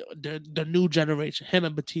 the new generation, him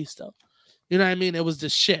and Batista. You know what I mean? It was the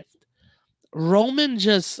shift. Roman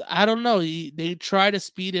just, I don't know, they try to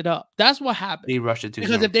speed it up. That's what happened. They rushed it too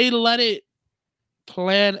Because soon. if they let it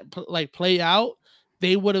play out,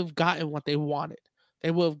 they would have gotten what they wanted.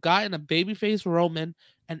 They would have gotten a babyface Roman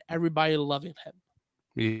and everybody loving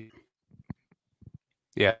him.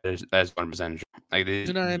 Yeah, that's 100% true. Like they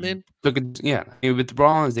You know what I mean? took it. Yeah, I mean, with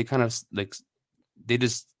Rollins, they kind of like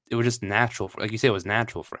it was just natural. Like you say, it was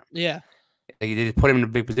natural for him. Yeah. Like, they just put him in a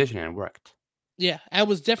big position and it worked. Yeah. And it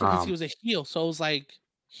was different because he was a heel. So it was like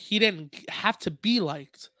he didn't have to be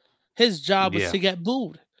liked. His job was Yeah, to get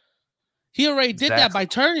booed. He already did that exactly. by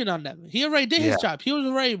turning on them. He already did Yeah, his job. He was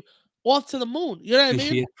already off to the moon. You know what I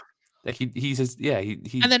mean? yeah. Like he says, yeah, he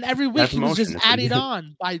And then every got a week he was promotion. just That's what he adding did.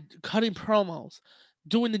 on by cutting promos,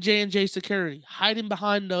 doing the J&J security, hiding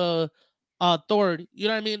behind the authority. You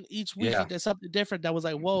know what I mean? Each week he Yeah, did something different that was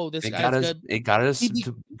like, whoa, this it got guy's us. good. It got us He be-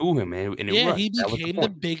 to boo him, and it yeah, he worked. That was the became the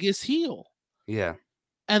point. biggest heel. Yeah,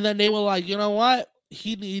 And then they were like, you know what?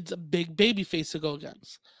 He needs a big baby face to go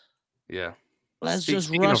against. yeah. Let's just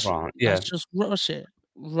Speaking of rush it. Ron, Let's yeah. just rush it.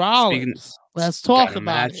 Speaking, Rollins. Let's talk got a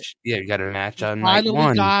about it. match. Yeah, you got a match We on night finally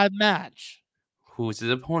one. got a match. Who's his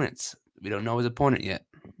opponents? We don't know his opponent yet.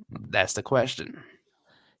 That's the question.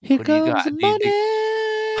 Here Who do you comes got? the Do you money. think?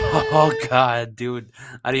 Oh God, dude,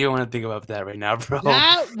 I don't even want to think about that right now, bro.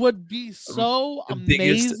 That would be so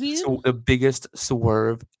amazing. The biggest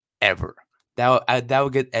swerve ever. That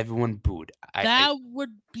would get everyone booed. That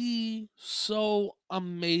would be so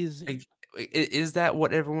amazing. Is that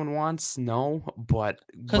what everyone wants? No, but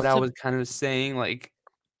what Because I was kind of saying, like,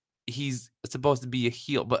 he's supposed to be a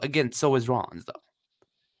heel, but again, so is Rollins, though.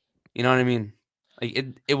 You know what I mean? Like,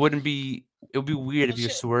 it wouldn't be. It would be weird if you're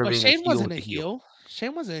but swerving a Shane heel wasn't with a a heel. heel.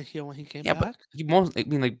 Shane wasn't a heel when he came Yeah, but back. he most. I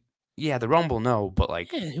mean, like, yeah, the Rumble, no, but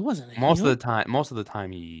like Yeah, he wasn't a most of heel. the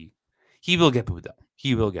time, he will get booed though.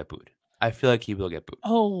 He will get booed. I feel like he will get booed.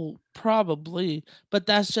 Oh, probably. But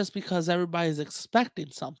that's just because everybody's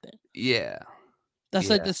expecting something. Yeah, That's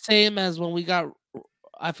like yeah, the same as when we got,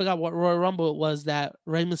 I forgot what Royal Rumble it was that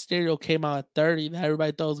Rey Mysterio came out at 30 that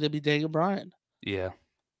everybody thought was going to be Daniel Bryan. yeah.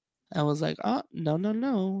 I was like, oh,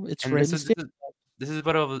 no. It's And Rey this is Mysterio. this is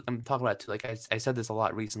what I'm talking about too. Like I said this a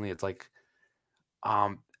lot recently. It's like,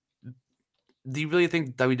 um, do you really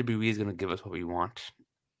think WWE is gonna give us what we want?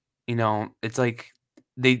 You know, it's like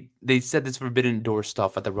they said this Forbidden Door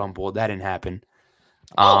stuff at the Rumble. That didn't happen.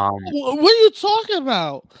 Oh, Um, what are you talking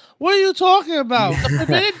about? What are you talking about? The yeah.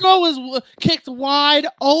 Forbidden Door was kicked wide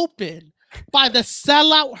open by the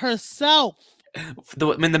sellout herself.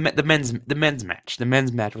 I mean, the men's match. The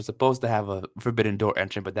men's match was supposed to have a Forbidden Door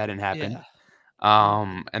entrant, but that didn't happen.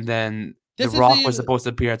 Yeah. And then The This is Rock was the supposed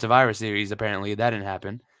to appear at Survivor Series. Apparently, that didn't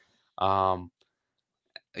happen. Um,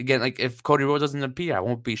 again, like if Cody Rhodes doesn't appear, I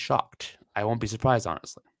won't be shocked. I won't be surprised,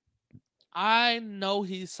 honestly. I know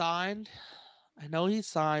he signed.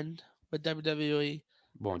 With WWE.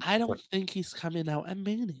 Won't, I but don't think he's coming out at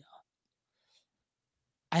Mania.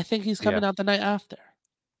 I think he's yeah, coming out the night after.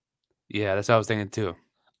 yeah, that's what I was thinking too.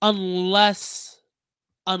 Unless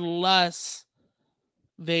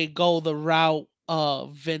they go the route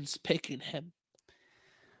of Vince picking him.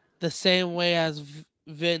 The same way as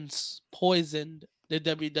Vince poisoned the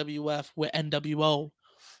WWF with NWO.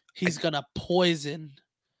 He's gonna poison.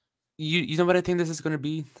 You know what I think this is gonna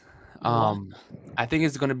be? What? I think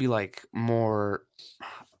it's gonna be like more.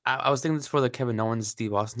 I was thinking this for the Kevin Owens,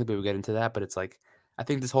 Steve Austin thing, but we get into that. But it's like I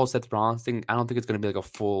think this whole Seth Rollins thing. I don't think it's gonna be like a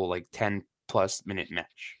full like 10+ minute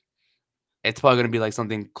match. It's probably gonna be like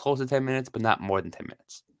something close to 10 minutes, but not more than 10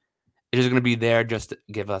 minutes. It's just gonna be there just to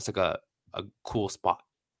give us like a cool spot.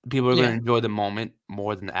 People are gonna Yeah. enjoy the moment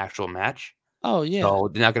more than the actual match. Oh yeah. So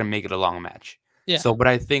they're not gonna make it a long match. Yeah. So what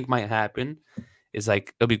I think might happen is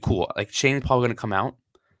like it'll be cool. Like Shane's probably gonna come out,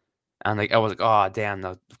 and like I was like, oh damn,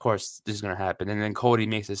 no, of course this is gonna happen. And then Cody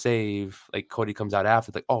makes a save. Like Cody comes out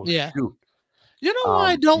after, like, oh Yeah. shoot. You know what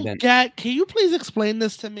I And don't then get? Can you please explain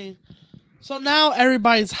this to me? So now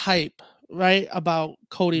everybody's hype, right, about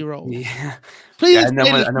Cody Rhodes. yeah, Please yeah,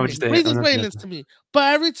 explain this I know to what me. you're saying. Please explain this to me.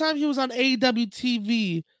 But every time he was on AEW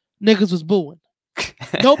TV, niggas was booing.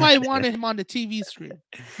 Nobody wanted him on the TV screen.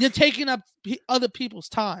 You're taking up other people's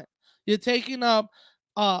time. You're taking up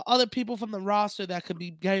other people from the roster that could be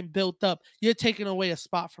getting built up. You're taking away a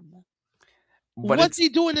spot from them. But What's he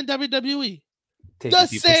doing in WWE? taking The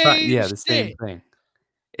people's time. same Yeah, the same shit. thing.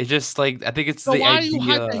 It's just like I think it's So the why are you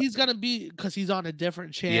hyped idea. that he's gonna be because he's on a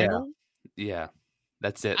different channel? Yeah,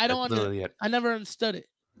 that's it. I That's don't literally it. I never understood it.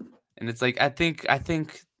 And it's like I think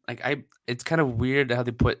like it's kind of weird how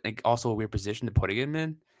they put like also a weird position to putting him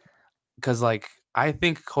in because like I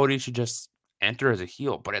think Cody should just enter as a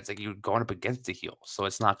heel, but it's like you're going up against a heel, so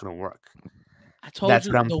it's not going to work. That's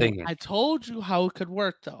what I'm thinking. I told you how it could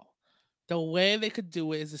work though. The way they could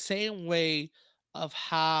do it is the same way of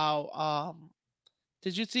how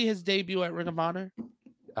did you see his debut at Ring of Honor?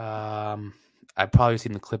 I've probably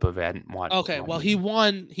seen the clip of it. I hadn't watched. Okay, well he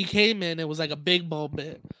won. He came in. It was like a big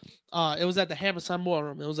moment. It was at the Hammerstein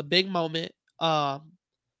Ballroom. It was a big moment. And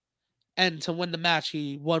to win the match,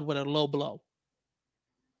 he won with a low blow.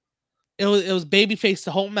 It was babyface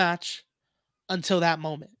the whole match until that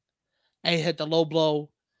moment. And he hit the low blow,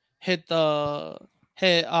 hit the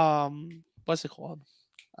hit what's it called?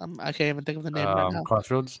 I can't even think of the name right now.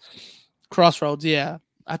 Crossroads. Crossroads, yeah.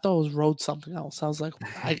 I thought it was road something else. I was like,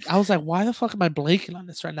 I was like, why the fuck am I blanking on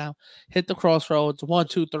this right now? Hit the crossroads, 1,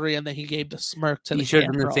 2, 3, and then he gave the smirk to He the should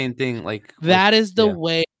have done the camera. same thing. Like That is the yeah,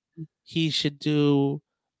 way he should do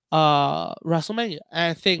WrestleMania.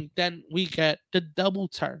 And I think then we get the double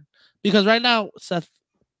turn. Because right now, Seth,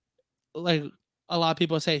 like a lot of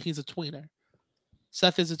people say he's a tweener.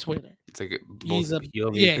 Seth is a tweener. it's like both He's a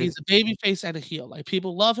heel, yeah, baby. he's a baby face and a heel. Like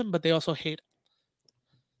people love him, but they also hate him.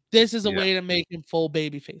 This is a Yeah. way to make him full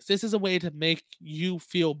babyface. This is a way to make you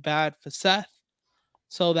feel bad for Seth,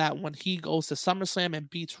 so that when he goes to SummerSlam and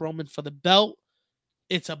beats Roman for the belt,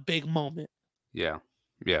 it's a big moment. Yeah.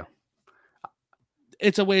 Yeah.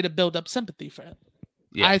 It's a way to build up sympathy for him.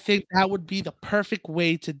 Yeah. I think that would be the perfect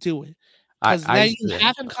way to do it. I Because then you see that.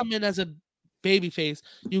 have him come in as a babyface,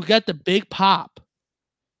 you get the big pop,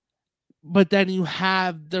 but then you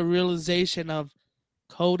have the realization of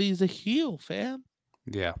Cody's a heel, fam.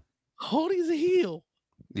 Yeah. Cody's a heel.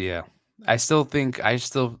 Yeah. I still think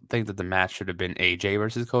that the match should have been AJ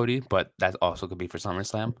versus Cody, but that also could be for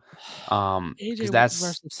SummerSlam. AJ Because that's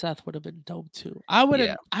versus Seth would have been dope too.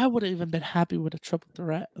 yeah. I would have even been happy with a triple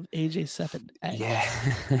threat of AJ, Seth, and Edge.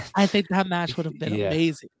 Yeah. I think that match would have been Yeah.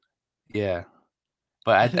 amazing. Yeah.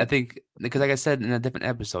 But I think because like I said in a different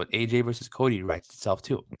episode, AJ versus Cody writes itself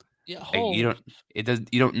too. Yeah, Like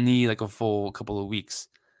you don't need like a full couple of weeks.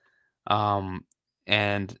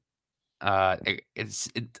 And it's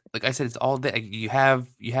like I said, it's all that you have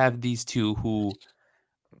these two who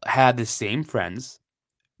had the same friends,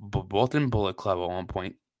 both in Bullet Club at one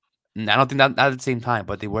point. And I don't think that not at the same time,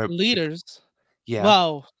 but they were leaders. yeah.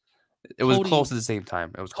 Well, It was Cody- close at the same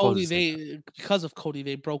time. It was close Cody, at the same time. because of Cody,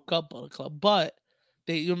 they broke up Bullet Club, but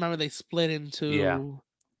you remember they split into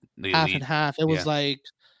The half elite. and half. It was like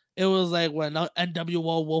when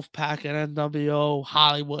NWO Wolfpack and NWO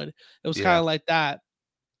Hollywood. It was kind Yeah. of like that.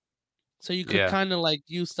 So you could Yeah. kind of like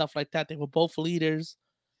use stuff like that. They were both leaders.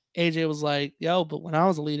 AJ was like, "Yo, but when I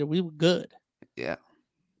was a leader, we were good." Yeah.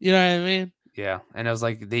 You know what I mean? Yeah. And it was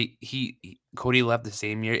like Cody left the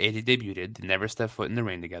same year AJ debuted. They never stepped foot in the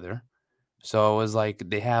ring together. So it was like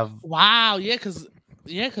they have Wow, yeah, because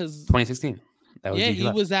 2016. That was yeah, the year he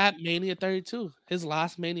left. was at Mania 32. His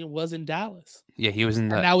last Mania was in Dallas. Yeah, he was in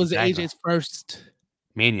the And that was exactly. AJ's first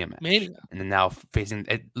Mania match. Mania. And then now facing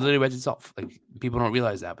it literally writes itself. Like people don't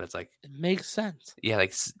realize that, but it's like It makes sense. yeah,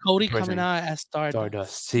 like Cody the person- coming out as Stardust.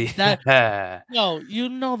 Stardust. See That- Yo, you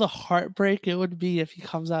know the heartbreak it would be if he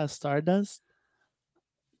comes out as Stardust.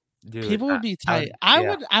 Dude, People would be tight.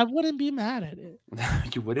 yeah. I wouldn't be mad at it.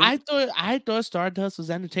 You wouldn't? I thought Stardust was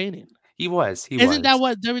entertaining. He was. Isn't that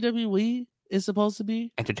what WWE is supposed to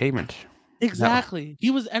be? entertainment? Exactly.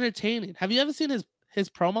 He was entertaining. Have you ever seen his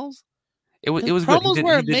promos? It was His good. He promos did-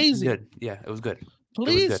 were he did amazing. good. Yeah, it was good.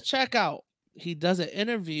 Please good. check out. He does an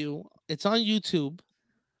interview. It's on YouTube.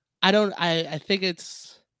 I think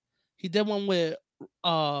it's he did one with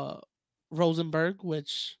Rosenberg,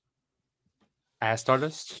 which As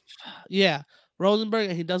Stardust? yeah, Rosenberg,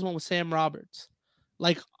 and he does one with Sam Roberts.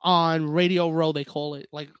 Like on Radio Row, they call it,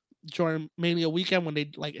 like during Mania weekend when they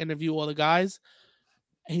like interview all the guys.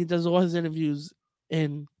 And he does all his interviews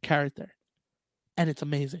in character. And it's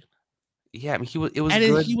amazing. Yeah, I mean, it was And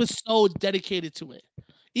good. he was so dedicated to it.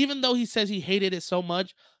 Even though he says he hated it so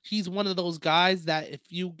much, he's one of those guys that if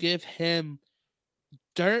you give him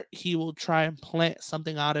dirt, he will try and plant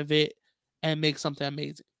something out of it and make something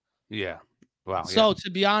amazing. Yeah. Wow. So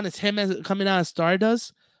to be honest, him as coming out of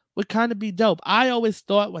Stardust would kind of be dope. I always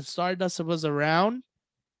thought when Stardust was around,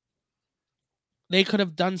 they could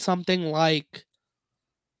have done something like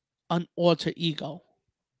an alter ego.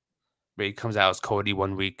 Where he comes out as Cody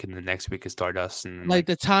one week and the next week is Stardust. And Like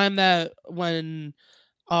the time that when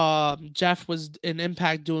Jeff was in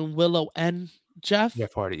Impact doing Willow and Jeff,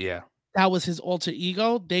 Jeff Hardy, yeah. that was his alter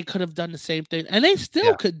ego. They could have done the same thing. And they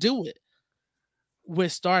still could do it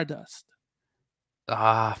with Stardust.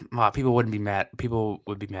 People wouldn't be mad. People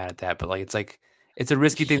would be mad at that, but like it's a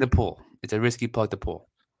risky thing to pull. It's a risky plug to pull.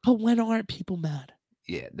 But when aren't people mad?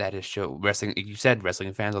 Yeah, that is true. Wrestling, you said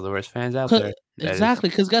wrestling fans are the worst fans out there. Exactly,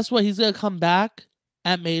 because guess what? He's gonna come back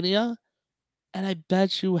at Mania, and I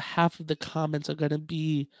bet you half of the comments are gonna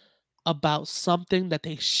be about something that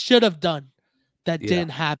they should have done that didn't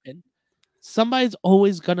happen. Somebody's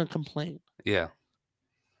always gonna complain. Yeah.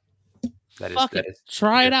 Fuck it.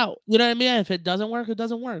 Try it out. You know what I mean? If it doesn't work, it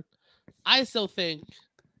doesn't work. I still think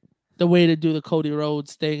the way to do the Cody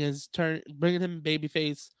Rhodes thing is bringing him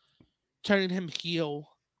babyface, turning him heel,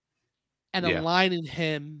 and aligning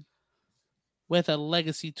him with a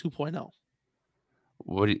Legacy 2.0.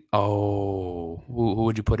 Who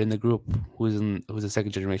would you put in the group? Who's a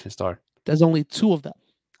second generation star? There's only two of them.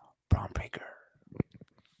 Braun Breaker.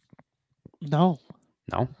 No,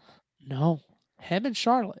 No, no. Him and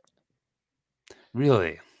Charlotte.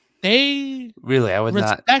 really, They really, I would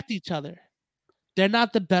not. respect each other. They're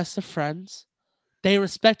not the best of friends. They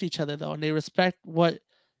respect each other though, and they respect what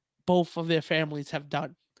both of their families have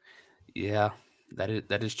done. Yeah, that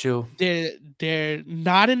is true. They're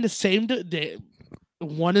not in the same.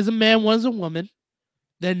 One is a man, one's a woman.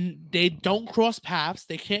 Then they don't cross paths.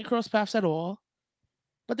 They can't cross paths at all,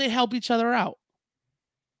 but they help each other out.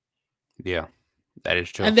 Yeah, that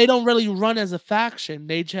is true. And they don't really run as a faction.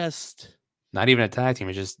 They just Not even a tag team.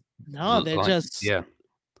 It's just they're just yeah,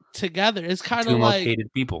 together. It's kind two of most like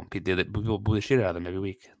hated people. People boo the shit out of them every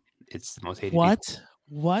week. It's the most hated people.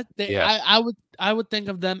 what they. Yeah. I would think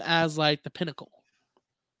of them as like the pinnacle.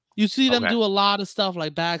 You see them Okay. do a lot of stuff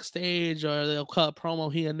like backstage, or they'll cut a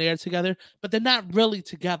promo here and there together, but they're not really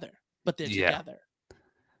together. But they're Yeah. together.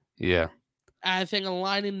 Yeah. I think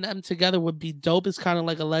aligning them together would be dope. It's kind of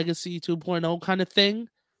like a Legacy 2.0 kind of thing.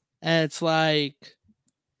 And it's like,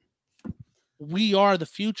 we are the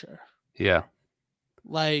future. Yeah.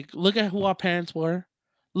 Like, look at who our parents were.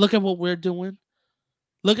 Look at what we're doing.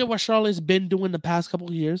 Look at what Charlotte's been doing the past couple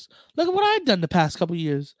of years. Look at what I've done the past couple of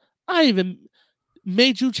years. I even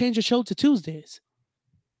made you change the show to Tuesdays.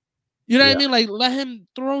 You know what I mean? Like, let him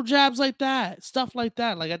throw jabs like that. Stuff like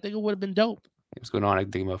that. Like, I think it would have been dope. What's going on? I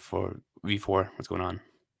think about for V4. What's going on?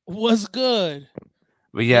 What's good?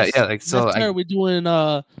 But yeah, Yes, yeah. Like so, yes, sir. We're doing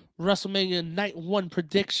WrestleMania Night 1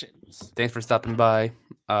 predictions. thanks for stopping by.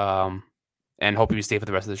 And hope you stay for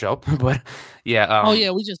the rest of the show. But yeah. Oh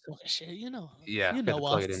yeah, we just talking shit. You know. Yeah. You Got to know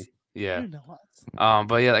plug us. it in. Yeah. You know us.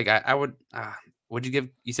 But yeah, like I would. Would you give?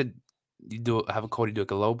 You said you have a Cody do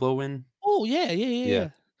like a low blow in. Oh yeah. Yeah.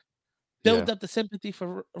 Build Yeah. up the sympathy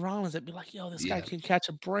for Rollins and be like, yo, this guy Yeah. can catch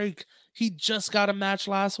a break. He just got a match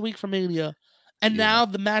last week for Mania. And Yeah. now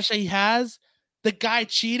the match that he has, the guy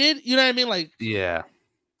cheated. You know what I mean? Like, Yeah.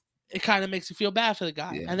 it kind of makes you feel bad for the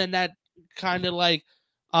guy. Yeah. And then that kind of like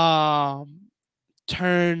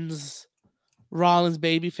turns Rollins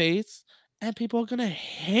babyface. And people are gonna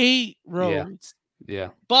hate Rhodes. Yeah.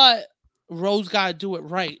 But Rhodes gotta do it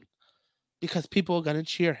right. Because people are gonna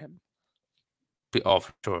cheer him. Oh,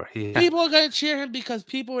 for sure. Yeah. People are gonna cheer him because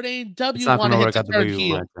people at It's AEW not want gonna him work to out the turn way you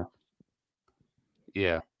heel. want it to.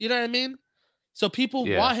 Yeah. You know what I mean? So people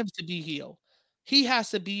Yeah. want him to be heel. He has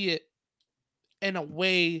to be it in a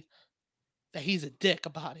way that he's a dick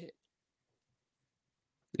about it.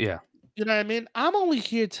 Yeah. You know what I mean? I'm only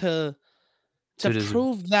here to just-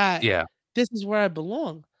 prove that Yeah. this is where I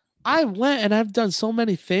belong. I went and I've done so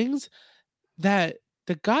many things that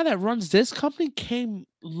the guy that runs this company came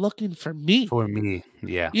looking for me. For me,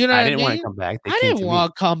 yeah. You know what I didn't want mean? to come back. They I came didn't to me.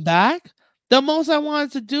 want to come back. The most I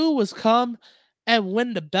wanted to do was come and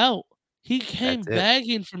win the belt. He came That's it.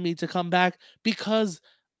 begging for me to come back because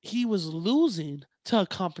he was losing to a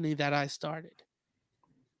company that I started.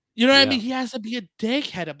 You know what I Yeah. mean? He has to be a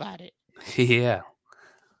dickhead about it. Yeah.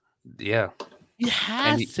 Yeah. He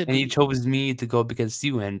has to And be. he chose me to go against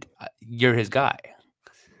you, and you're his guy.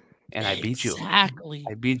 And I beat you. Exactly.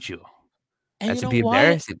 I beat you. And That you should know be what?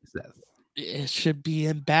 embarrassing, Seth. It should be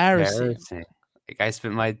embarrassing. Like, I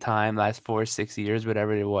spent my time last 4 or 6 years,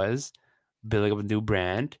 whatever it was, building up a new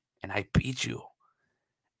brand, and I beat you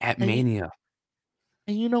at Mania.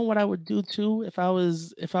 And you know what I would do too if I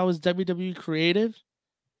was WWE creative?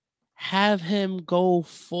 Have him go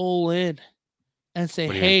full in and say,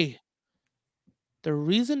 What do you mean? hey, the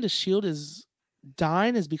reason the Shield is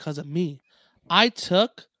dying is because of me. I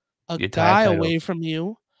took a Your guy title. away from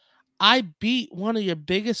you. I beat one of your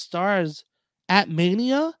biggest stars at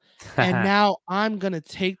Mania, and now I'm going to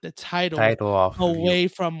take the title off of you. away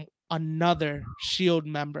from another Shield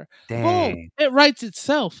member. Dang. Boom. It writes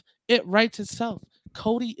itself. It writes itself.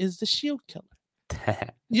 Cody is the Shield killer.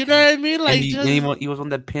 You know what I mean? Like, and he was one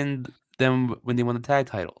that pinned them when they won the tag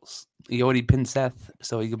titles. He already pinned Seth,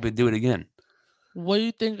 so he could do it again. What do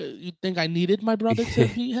you think? You think I needed my brother to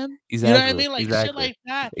beat him? Exactly. You know what I mean? Like shit like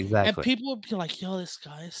that. Exactly. And people would be like, "Yo, this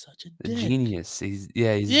guy is such a dick. Genius. He's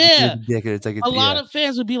a dick. It's like a lot of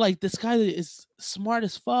fans would be like, "This guy is smart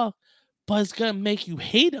as fuck, but it's gonna make you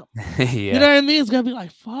hate him." Yeah. You know what I mean? It's gonna be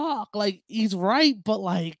like, "Fuck, like he's right," but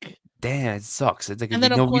like, damn, it sucks. It's like, and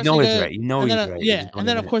then you know it's right. You know he's right. Yeah, and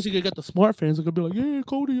then of course you could get the smart fans who could be like, "Yeah,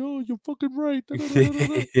 Cody, oh, you're fucking right." You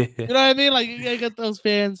know what I mean? Like you gotta get those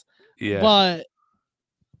fans. Yeah. But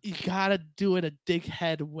you gotta do it a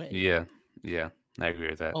dickhead way. Yeah, I agree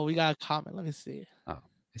with that. Oh, we got a comment. Let me see. Oh.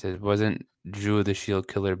 He said, "Wasn't Drew the Shield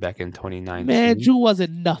Killer back in Man, 2019?" Drew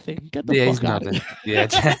wasn't nothing. Get the Yeah, he's fuck out of nothing. here. Yeah,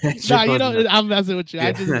 Drew Nah, you was know, nothing. I'm messing with you.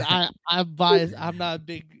 Yeah, I'm biased. I'm not a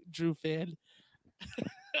big Drew fan.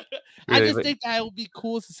 I really, just but think that it would be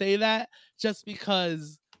cool to say that just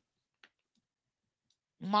because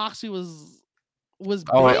Moxley was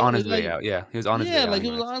oh, big. on his way Like, out. Yeah, he was on his yeah, way out. like he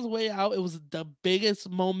was Anyways, on his way out. It was the biggest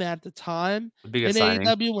moment at the time the in biggest signing.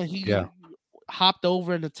 AEW when Yeah, he hopped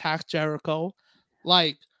over and attacked Jericho.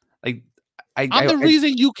 Like, like I'm the I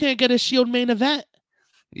reason you can't get a Shield main event.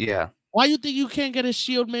 yeah. Why you think you can't get a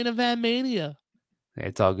Shield main event Mania?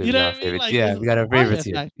 It's all good. You We know got what our I mean? favorites. Like, Yeah, it's we got our why favorites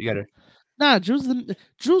here. effect. You got our Nah,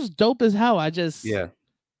 Drew's dope as hell. yeah,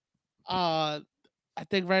 I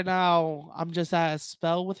think right now I'm just at a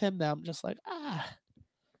spell with him that I'm just like,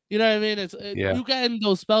 you know what I mean? yeah, You get in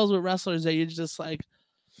those spells with wrestlers that you're just like,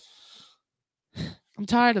 I'm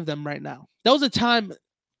tired of them right now. There was a time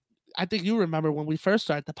I think you remember when we first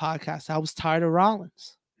started the podcast. I was tired of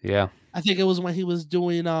Rollins. yeah. I think it was when he was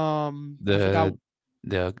doing I forgot.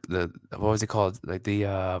 The what was it called? Like the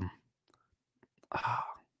ah,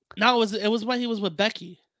 No, it was when he was with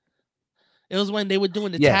Becky. It was when they were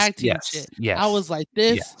doing the yes, tag team yes, shit. I yes, was like,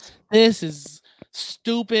 this yes. is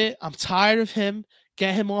stupid. I'm tired of him.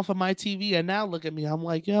 Get him off of my TV. And now look at me. I'm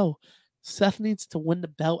like, yo, Seth needs to win the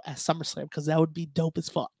belt at SummerSlam because that would be dope as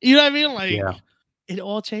fuck. You know what I mean? Like, Yeah, it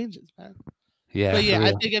all changes, man. yeah, But for yeah, I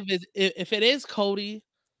real. think if it is Cody,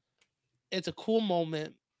 it's a cool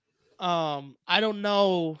moment. I don't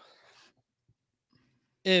know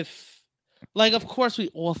if, like, of course we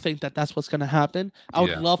all think that that's what's gonna happen. I would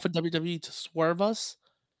Yeah, love for WWE to swerve us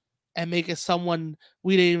and make it someone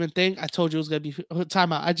we didn't even think. I told you it was gonna be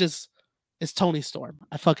time out. It's Tony Storm.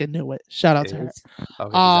 I fucking knew it. Shout out it to her. is. Okay,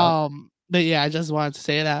 she's out. But yeah, I just wanted to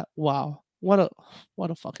say that. Wow, what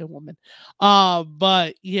a fucking woman.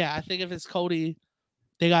 But yeah, I think if it's Cody,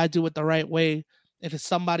 they gotta do it the right way. If it's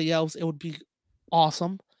somebody else, it would be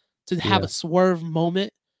awesome to have Yeah. a swerve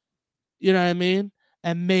moment. You know what I mean?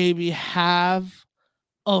 And maybe have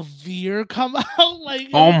a Veer come out. Like,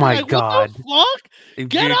 it Oh would be my like, what the god. fuck? If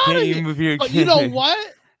Get you out can't of here. even move your But you know kid.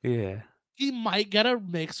 what? Yeah. He might get a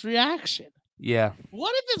mixed reaction. Yeah.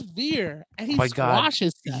 What if it's Veer and Oh he my god.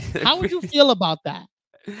 squashes Seth? How would you feel about that?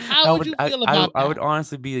 How would you feel about I would that?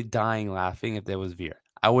 honestly be dying laughing if there was Veer.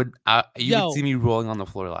 You could see Yo, me rolling on the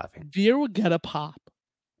floor laughing. Veer would get a pop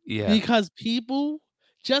Yeah. because people,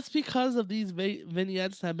 just because of these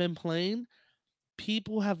vignettes that have been playing,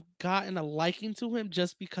 people have gotten a liking to him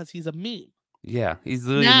just because he's a meme. Yeah. He's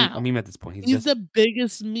literally a Now, meme at this point. He's he's just the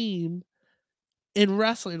biggest meme in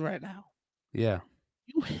wrestling right now. yeah.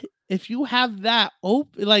 If you have that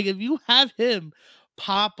open, like if you have him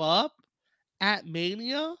pop up at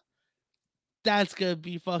Mania, that's gonna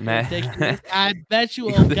be fucking ridiculous. Man. I bet you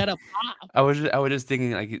will get a pop. I was just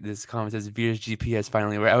thinking like this comment says Veer's GPS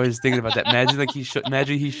finally. Where I was just thinking about that. Imagine like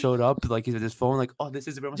imagine he showed up like he's at his phone like, oh, this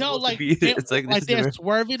is where I'm Yo, supposed to like be. It's like this is they're where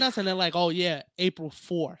swerving us, and they're like, "Oh yeah, April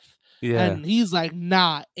 4th," yeah. and he's like,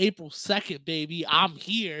 "Nah, April 2nd, baby, I'm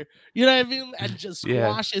here." You know what I mean? And just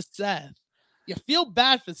Yeah. squashes Seth. You feel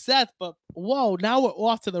bad for Seth, but whoa, now we're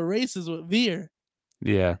off to the races with Veer.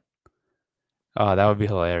 Yeah. Oh, that would be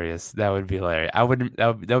hilarious. That would be hilarious. I wouldn't.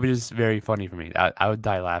 That would be just very funny for me. I would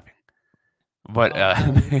die laughing. But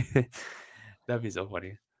Oh man, that'd be so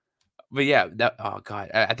funny. But yeah, that oh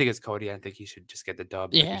god, I think it's Cody. I think he should just get the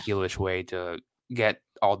dub like a yeah, heelish way to get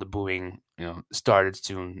all the booing, started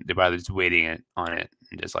soon. They're probably just waiting on it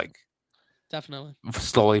and just like definitely,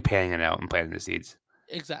 slowly panning it out and planting the seeds.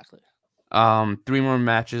 exactly. 3 more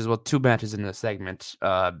matches. Well, 2 matches in the segment.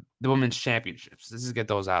 The women's championships. Let's just get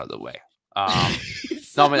those out of the way.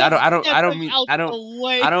 No, man, I don't mean, I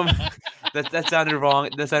don't. That sounded wrong.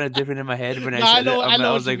 That sounded different in my head when I said it. I know I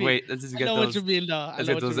what was you like, mean. wait, let's just I get know those. what you mean, though. I Let's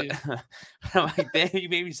know get what those. you mean. I'm like, damn, you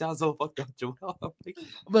made me sound so fucked up, Joel. I'm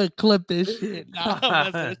I'm gonna clip this shit. Nah,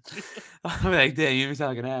 I'm messing with you. I'm like, damn, you made me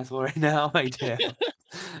sound like an asshole right now. I'm like, damn,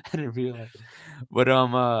 I didn't realize.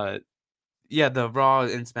 But yeah, the Raw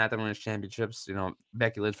and SmackDown Women's Championships.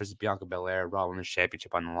 Becky Lynch versus Bianca Belair, Raw Women's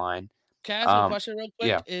Championship on the line. Can I ask you a question real quick?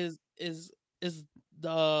 Yeah,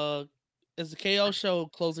 Is the KO show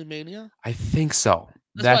closing Mania? I think so.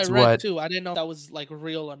 That's what I read too. I didn't know if that was like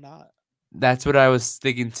real or not. That's what I was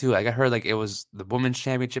thinking too. Like I heard like it was the women's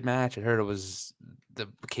championship match. I heard it was the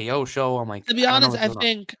KO show. I'm like, To be I don't know honest, what's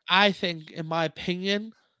going on. I think, in my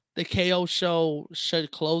opinion, the KO show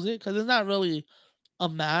should close it because it's not really a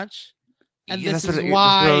match, and Yeah, this is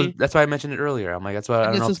why. that's why I mentioned it earlier. I'm like, that's why I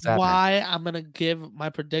And don't know this if is it's happening. why I'm gonna give my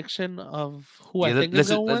prediction of who I Yeah, think is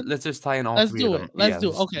going to win. let's just tie in all Let's 3 do of it. them. Let's Yeah,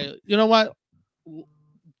 do it. Okay, you know what?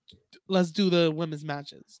 let's do the women's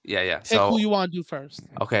matches. Yeah. Pick who So you want to do first.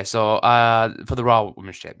 okay, so for the Raw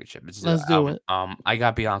Women's Championship, Let's do it. I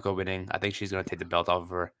got Bianca winning. I think she's gonna take the belt off of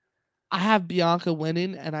her. I have Bianca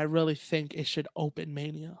winning, and I really think it should open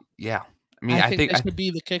Mania. Yeah, I mean, I I think think this should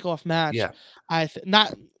be the kickoff match. yeah,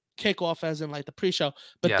 Not kickoff as in like the pre-show,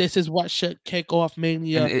 but yeah, this is what should kick off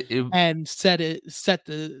Mania and and set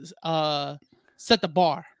the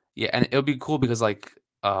bar. yeah, and it'll be cool because like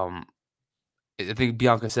I think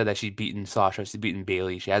Bianca said that she's beaten Sasha, she's beaten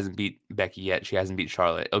Bailey, she hasn't beat Becky yet, she hasn't beat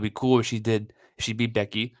Charlotte. It'll be cool if she beat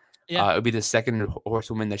Becky. Yeah. It'll be the second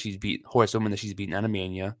horsewoman that she's beaten out of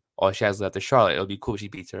Mania. All she has left is Charlotte. It'll be cool if she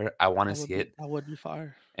beats her. I want to see it. That would be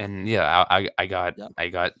fire. And yeah, I got Yep. I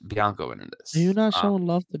got Bianca winning this. Are you not showing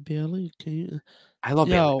love to Bailey? Can you? I love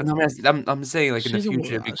Yo, Bailey. No, I'm saying like in the she's a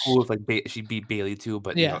future it'd be rush. cool if like she beat Bailey too,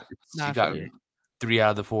 but you Yeah, know nah, she I got feel you. 3 out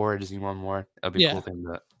of the 4. Just need one more. It'll be a cool Yeah. thing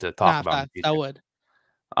to talk about in Facts, the that future. would.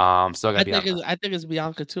 So I got Bianca. I think it's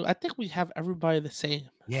Bianca too. I think we have everybody the same.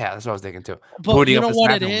 Yeah, that's what I was thinking too. But Putting you up know the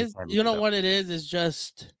what it SmackDown is? time, You know though. what it is? It's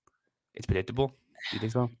just It's predictable. Do you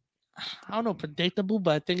think so? I don't know, predictable,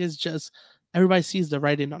 but I think it's just everybody sees the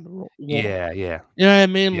writing on the wall. Yeah. You know what I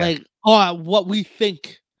mean? Yeah. Like, what we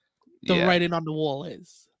think the writing on the wall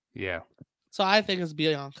is. Yeah. So I think it's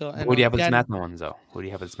Bianca. And Who do you have with the SmackDown ones though? Who do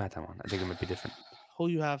you have with the SmackDown one? I think it might be different. Who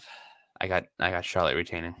you have? I got Charlotte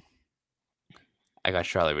retaining. You have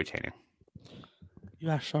Charlotte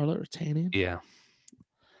retaining? Yeah.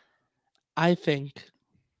 I think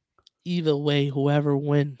either way, whoever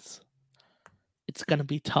wins, it's gonna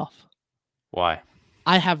be tough. Why?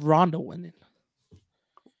 I have Ronda winning.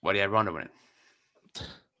 Why do you have Ronda winning?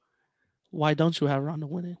 Why don't you have Ronda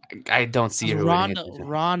winning? I don't see her winning.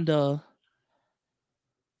 Ronda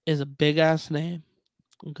is a big ass name.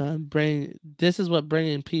 This is what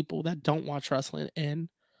bringing people that don't watch wrestling in,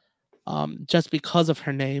 just because of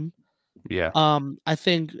her name. Yeah. I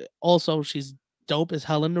think also she's dope as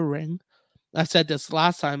hell in the ring. I said this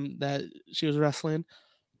last time that she was wrestling.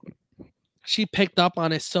 She picked up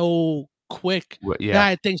on it so quick. Yeah. That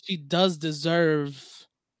I think she does deserve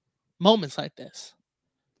moments like this.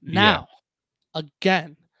 Now,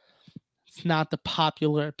 again, it's not the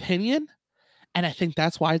popular opinion. And I think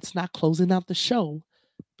that's why it's not closing out the show,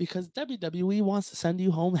 because WWE wants to send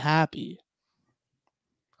you home happy.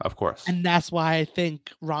 Of course. And that's why I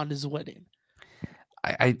think Ronda's winning.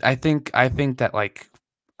 I think that like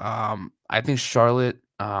I think Charlotte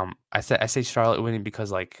I say Charlotte winning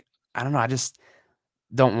because like I don't know, I just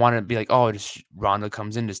don't want to be like, oh, just Ronda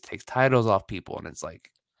comes in, just takes titles off people, and it's like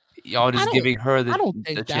y'all just giving her the I don't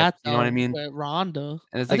think the that's chip, you know what I mean? Ronda.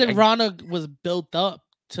 And it's I like think Ronda was built up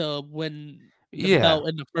to win the belt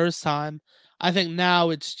in the first time. I think now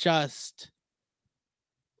it's just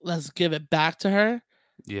let's give it back to her.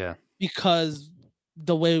 Yeah. Because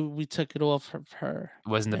the way we took it off of her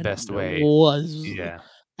wasn't the best way.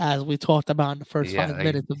 As we talked about in the first 5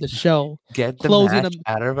 minutes of the show. Get the match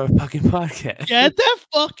out of our fucking podcast. Get that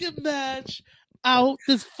fucking match out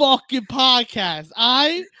this fucking podcast.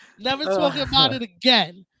 I never talking about it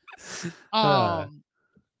again. But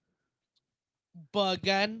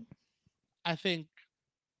again, I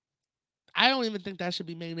don't even think that should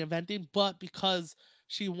be main eventing, but because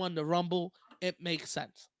she won the Rumble, it makes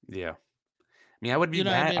sense. Yeah. I mean, I wouldn't be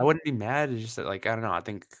mad. I wouldn't be mad. It's just that, like, I don't know. I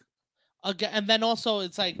think again, and then also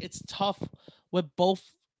it's like it's tough with both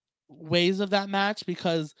ways of that match,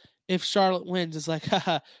 because if Charlotte wins, it's like,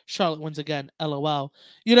 haha, Charlotte wins again, LOL.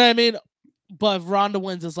 You know what I mean? But if Ronda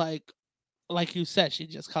wins, it's like you said, she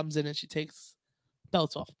just comes in and she takes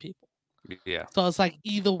belts off of people. Yeah. So it's like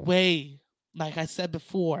either way, like I said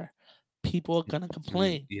before, people are gonna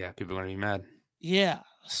complain. Yeah, people are gonna be mad. Yeah.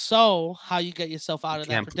 So how you get yourself out of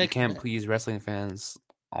that predicament? You can't please wrestling fans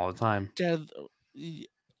all the time.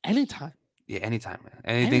 Anytime. Yeah, anytime,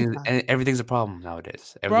 man. Everything's a problem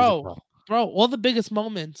nowadays. Bro, all the biggest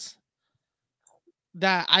moments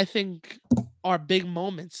that I think are big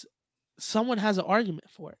moments, someone has an argument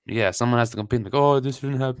for it. Yeah, someone has to complain like, oh, this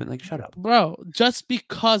didn't happen. Like, shut up. Bro, just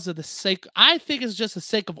because of the sake, I think it's just the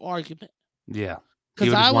sake of argument. Yeah.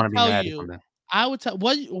 Because I would tell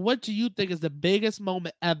what do you think is the biggest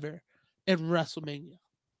moment ever in WrestleMania?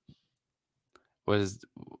 Was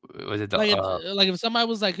it the like if somebody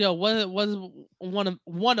was like, yo, what was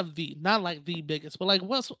one of the, not like the biggest, but like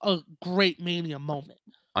what's a great Mania moment?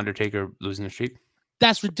 Undertaker losing the streak?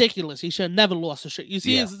 That's ridiculous. He should have never lost the streak. You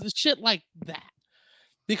see, it's shit like that.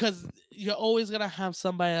 Because you're always gonna have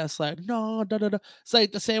somebody that's like, no, da da da. It's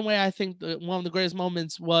like the same way I think one of the greatest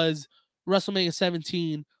moments was WrestleMania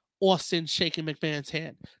 17, Austin shaking McMahon's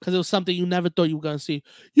hand, because it was something you never thought you were gonna see.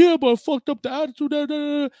 Yeah, but I fucked up the attitude. Da,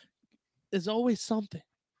 da, da. There's always something.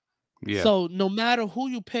 Yeah. So no matter who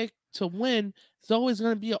you pick to win, there's always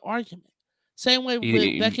going to be an argument. Same way with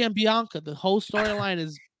You, Becky and Bianca. The whole storyline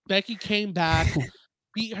is Becky came back,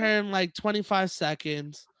 beat her in like 25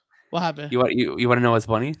 seconds. What happened? you want to know what's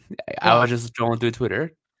funny? I What? was just scrolling through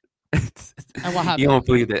Twitter. And what You happened? won't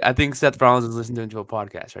believe it. I think Seth Rollins is listening to a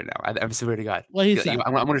podcast right now. I swear to God. What he said?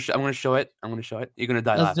 I'm gonna I'm gonna show it. I'm gonna show it. You're gonna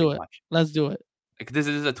die Let's do laughing. it. Watch. Let's do it. Like, this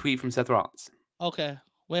is a tweet from Seth Rollins. Okay.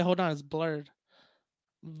 Wait, hold on. It's blurred.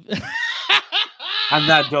 I'm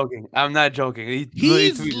not joking. I'm not joking. He literally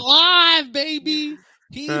He's tweeted. live, baby.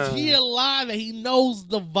 He's here live and he knows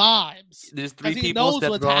the vibes. There's 3 He people. knows Seth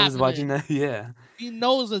what's Rollins is happening. watching that. Yeah. He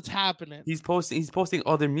knows what's happening. He's posting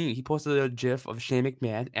other memes. He posted a GIF of Shane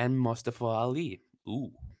McMahon and Mustafa Ali.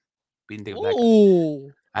 Ooh. We didn't think of that guy.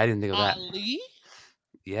 Ooh. I didn't think of that. Ali?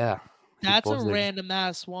 Yeah. That's a random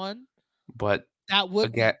ass one. But that would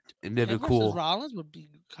again, it'd be cool. Rollins would be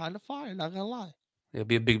kind of fire, not gonna lie. It'd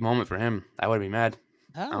be a big moment for him. I wouldn't be mad.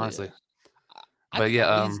 Hell honestly. Yeah. But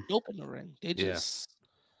yeah, he's dope in the ring. They just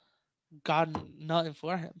got nothing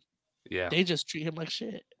for him. Yeah. They just treat him like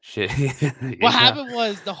shit. What happened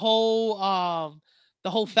was the whole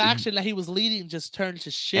faction that he was leading just turned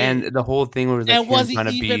to shit. And the whole thing was like it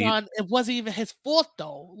wasn't even his fault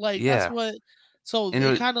though. Like that's what. So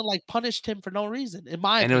they kind of like punished him for no reason, in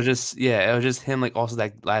my opinion. It was just him. Like also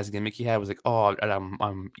that last gimmick he had was like, oh,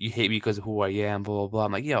 you hate me because of who I am, blah blah blah.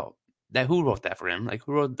 I'm like, yo, who wrote that for him? Like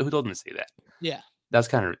who told him to say that? Yeah, that's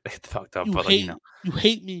kind of fucked up. But you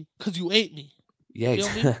hate me because you ate me.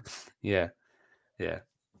 Yeah, yeah.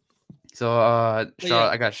 So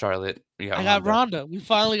I got Charlotte. I got Ronda. We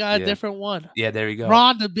finally got a different one. Yeah, there you go.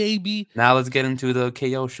 Ronda, baby. Now let's get into the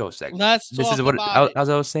KO show segment. This is what as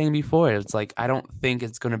I was saying before. It's like I don't think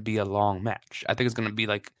it's gonna be a long match. I think it's gonna be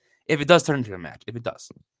like if it does turn into a match. If it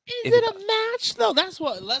does. Is it a match though? That's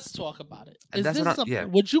what. Let's talk about it.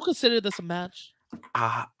 Would you consider this a match?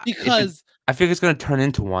 Because I think it's gonna turn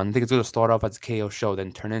into one. I think it's gonna start off as a KO show,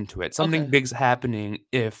 then turn into it. Something big's happening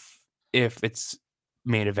if it's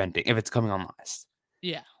main eventing, if it's coming on last.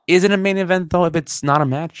 Yeah. Is it a main event though? If it's not a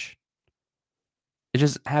match, it's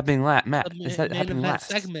just happening match. It's happening last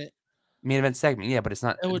segment. Main event segment, yeah, but it's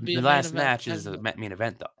not. It would be the last match is the main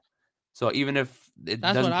event though. So even if it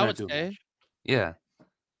doesn't turn into a match, yeah.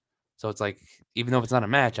 So it's like even though if it's not a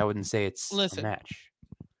match, I wouldn't say it's a match.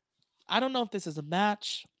 I don't know if this is a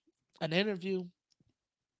match, an interview,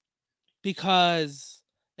 because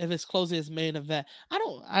if it's closing its main event, I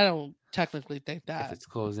don't technically think that. If it's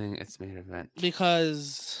closing its main event.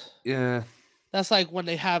 Because that's like when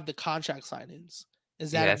they have the contract signings.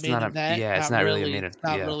 Is that a main event? Yeah, it's not really a main event. It's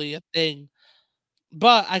not really a thing.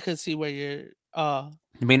 But I could see where you're the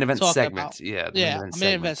main event segment. About. Yeah.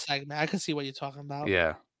 Main event segment. I could see what you're talking about.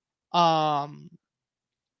 Yeah.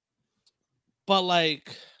 But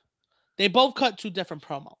like they both cut 2 different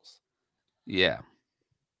promos. Yeah.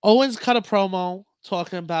 Owens cut a promo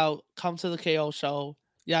talking about come to the KO show,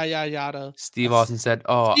 yada. Steve Austin said,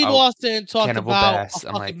 Steve Austin talked about Bass.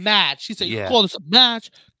 a fucking match. He said, you call this a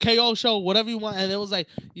match, KO show, whatever you want. And it was like,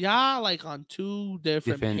 like on 2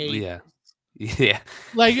 different pages. Yeah.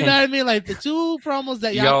 Like, you know what I mean? Like the 2 promos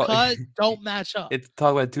that y'all cut don't match up. It's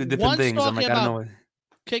talking about 2 different things. I'm like, I don't know.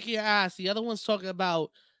 Kicking your ass. The other one's talking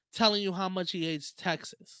about telling you how much he hates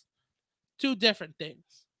Texas. 2 different things.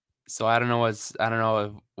 So I don't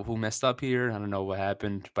know who messed up here. I don't know what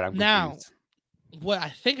happened, but I'm confused. Now, what I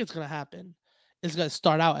think is gonna happen is gonna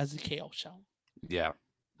start out as a KO show. Yeah.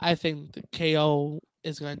 I think the KO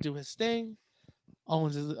is gonna do his thing.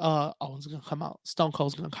 Owens is gonna come out. Stone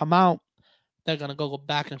Cold's gonna come out. They're gonna go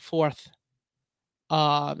back and forth.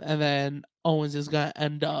 And then Owens is gonna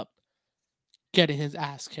end up getting his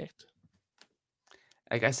ass kicked.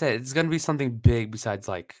 Like I said, it's gonna be something big besides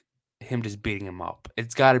like him just beating him up.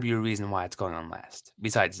 It's got to be a reason why it's going on last.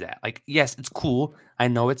 Besides that, like, yes, it's cool. I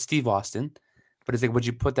know it's Steve Austin, but it's like, would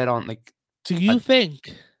you put that on? Like, do you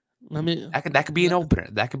think? That could be an opener.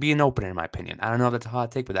 That could be an opener, in my opinion. I don't know if that's a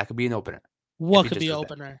hot take, but that could be an opener. What could be an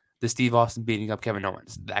opener? The Steve Austin beating up Kevin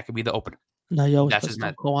Owens. That could be the opener. No, yo, that's just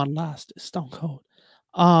Stone Cold on last. It's Stone Cold.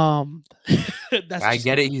 That's I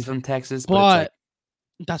get it. He's from Texas, but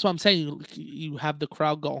that's what I'm saying. You have the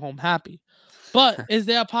crowd go home happy. But is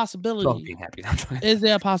there a possibility? Being happy. Is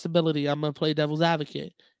there a possibility? I'm gonna play devil's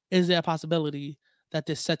advocate. Is there a possibility that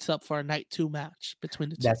this sets up for a night 2 match between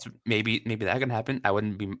the 2? That's maybe that can happen. I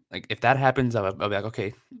wouldn't be like if that happens. I'll be like,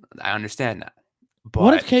 okay, I understand that. But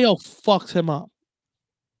what if KO fucked him up?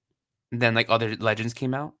 Then like other legends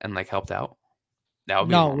came out and like helped out. That would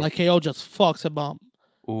be like KO just fucks him up.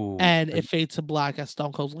 Ooh, and it fades to black as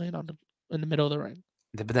Stone Cold's laying in the middle of the ring.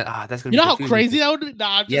 But then, that's gonna You be know how confusing. crazy that would be?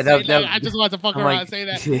 Nah, I'm Yeah, just saying that. that I just want to fuck I'm around like, and say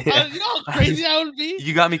that. yeah. You know how crazy that would be?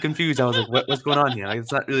 You got me confused. I was like, what's going on here? Like,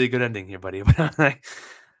 it's not really a good ending here, buddy. But I'm like,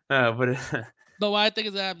 but No, what I think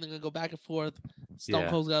is that I'm gonna go back and forth. Stone yeah,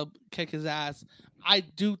 Cold's gonna kick his ass. I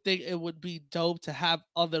do think it would be dope to have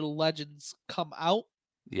other legends come out.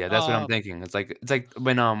 yeah, that's what I'm thinking. It's like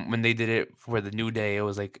when they did it for the New Day, it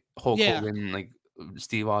was like Hulk Yeah, Hogan, like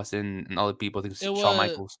Steve Austin, and other people. I think it Shawn was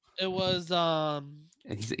Michaels, it was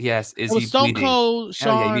and yes, it is was he Stone bleeding? Cold,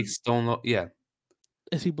 Hell yeah, he Shawn. makes Stone. Yeah,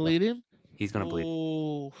 Is he yeah, bleeding? he's gonna bleed.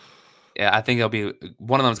 Oh, Yeah, I think it'll be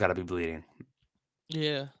one of them's got to be bleeding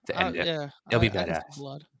yeah, to end it. yeah. It'll be I can see badass.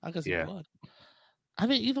 blood. I can see Yeah, blood. I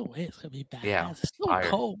mean, either way, it's gonna be yeah, badass. It's Stone fire.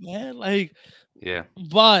 Cold, man. Like, Yeah,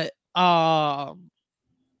 but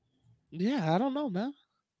yeah, I don't know, man.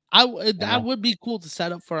 That would be cool to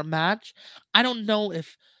set up for a match. I don't know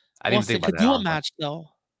if I didn't even Austin think about could that, do a honestly. match though,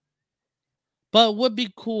 but it would be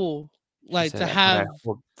cool, He like to said, "But I have.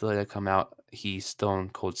 hope till they come out, he Stone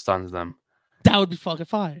Cold stuns them." That would be fucking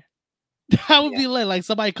fire. That would Yeah, be lit. Like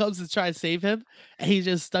somebody comes to try and save him, and he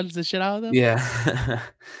just stuns the shit out of them. yeah.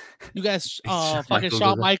 You guys, Shawn fucking Michaels does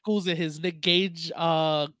Shawn that. Michaels in his Nick Gage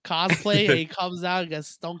cosplay, and he comes out and gets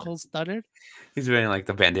Stone Cold stuttered. He's wearing like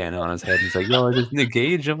the bandana on his head. He's like, "Yo, is this Nick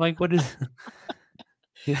Gage?" I'm like, "What is?"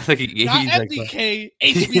 Yeah, like Not he's like, MDK,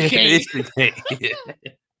 yeah, HBK. it's Nick Gage.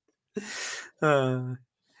 Uh, oh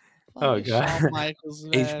Fucking Shawn god, Michaels,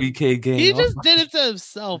 man. HBK gang. He Oh just my. did it to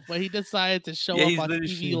himself, but he decided to show Yeah, up he's on TV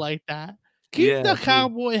literally. like that. Keep Yeah, the dude.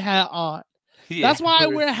 cowboy hat on. Yeah, That's why I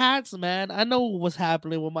wear hats, man. I know what's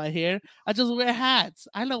happening with my hair. I just wear hats.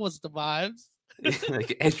 I know what's the vibes.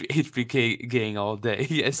 like HBK gang all day.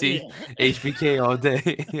 Yeah, see, Yeah. HBK all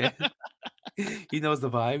day. Yeah, he knows the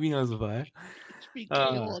vibe. He knows the vibe. HBK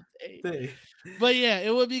all day. Day. But yeah,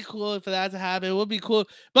 it would be cool for that to happen. It would be cool.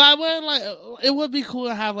 But I wouldn't like it would be cool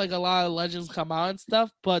to have like a lot of legends come out and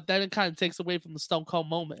stuff, but then it kind of takes away from the Stone Cold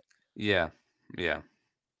moment. Yeah, yeah,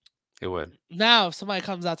 it would. Now, if somebody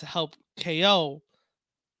comes out to help KO,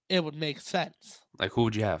 it would make sense. Like, who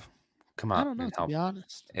would you have come I out don't know, and to help? be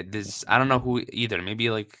honest. I don't know who either. Maybe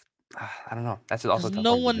like, I don't know. That's also There's a tough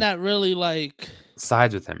no one one because that really like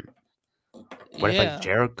sides with him. What if like yeah.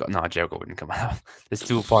 Jericho? No, Jericho wouldn't come out. It's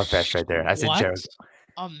too far fetched right there. I said What? Jericho.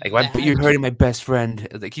 Like, why? But you're Imagine. hurting my best friend.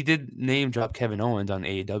 Like, he did name drop Kevin Owens on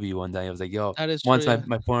AEW one day. I was like, yo, That is once true. Yeah.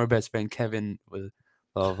 my former best friend Kevin was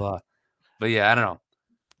blah blah blah. But yeah, I don't know.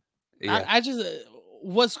 Yeah, I just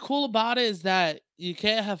what's cool about it is that you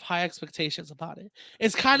can't have high expectations about it.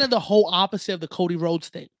 It's kind of the whole opposite of the Cody Rhodes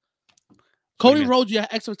thing. What do you Cody mean? Rhodes, your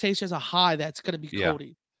expectations are high. That's gonna be Yeah.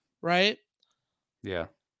 Cody, right? Yeah,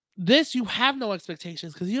 This you have no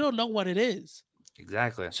expectations because you don't know what it is.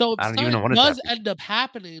 exactly. So if I don't even know something what it's does happening. end up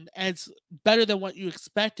happening and it's better than what you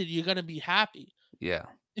expected, you're gonna be happy. Yeah,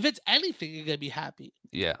 If it's anything, you're gonna be happy.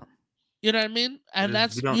 yeah. You know what I mean? And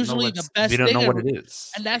that's We don't know usually the what's. We best don't thing. know what it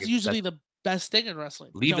is. And Like, that's usually the best thing in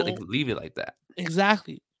wrestling. leave it like that.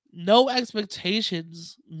 Exactly. No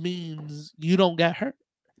expectations means you don't get hurt.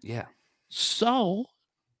 Yeah. So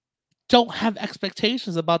don't have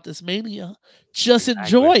expectations about this mania. Just Exactly.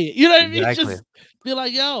 enjoy it. You know what I mean? Exactly. Just be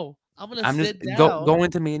like, yo, I'm gonna I'm just sit down. go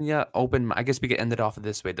into Mania open. I guess we could end it off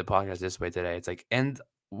this way. The podcast this way today. It's like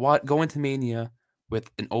go into Mania with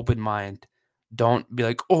an open mind. Don't be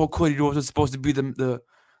like, oh, Cody Rhodes was supposed to be the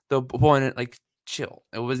opponent. Like, chill.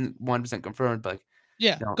 It wasn't 100% confirmed, but like,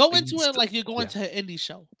 Yeah, you know, go like, into it like you're going to an indie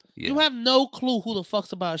show. You yeah, have no clue who the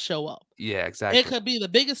fuck's about to show up. yeah, It exactly. could be the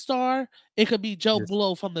biggest star. It could be Joe Just-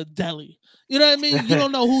 Blow from the deli. You know what I mean? You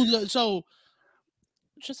don't know who's so.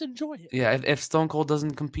 Just enjoy it. Yeah, if Stone Cold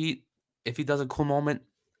doesn't compete, if he does a cool moment,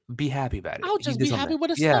 be happy about it. I'll He just did be something. happy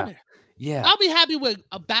with a Yeah, stunner. yeah, I'll be happy with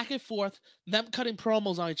a back and forth, them cutting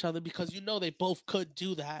promos on each other because you know they both could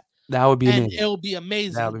do that. that would be And amazing. it'll be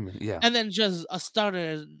amazing. That would be amazing. Yeah, And then just a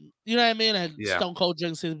stunner, you know what I mean? And Yeah. Stone Cold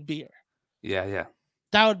drinks his beer. yeah.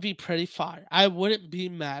 That would be pretty fire. I wouldn't be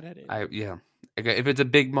mad at it. Yeah. Okay, if it's a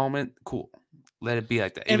big moment, cool. Let it be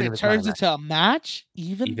like that. And Even it if it's not a turns match. into a match,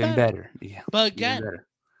 even better. Yeah. But even again, better.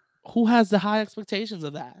 who has the high expectations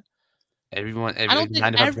of that? Everyone, I don't think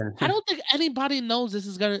 95%. I don't think anybody knows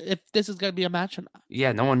if this is gonna be a match or not.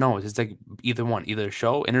 Yeah, no one knows. It's like either one, either a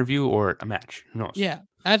show, interview, or a match. Who knows? Yeah,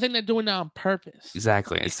 I think they're doing that on purpose.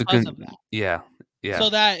 Exactly. It's because of that. Yeah. Yeah. So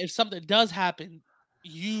that if something does happen,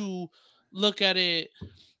 you look at it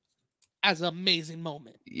as an amazing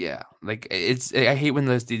moment. Yeah, like I hate when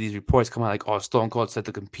these reports come out like, oh, Stone Cold set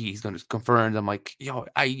to compete. He's going to confirm. I'm like, yo,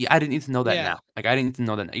 I didn't need to know that Yeah. now. Like, I didn't need to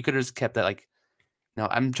know that. Now. You could have just kept that like No,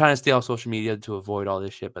 I'm trying to stay off social media to avoid all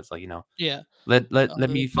this shit. But it's like, Yeah, let the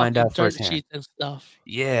me find fucking out dirt firsthand. sheets and stuff.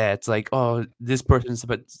 Yeah, it's like, oh, this person's,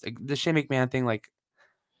 but like, the Shane McMahon thing, like,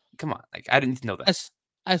 come on, like, I didn't know that.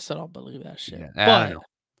 I still don't believe that shit. Yeah, I don't But know.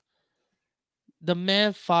 the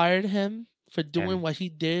man fired him for doing And what he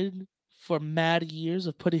did for mad years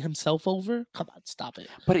of putting himself over. Come on, stop it.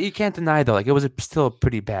 but you can't deny though, like, it was still a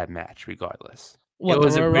pretty bad match, regardless. It What, the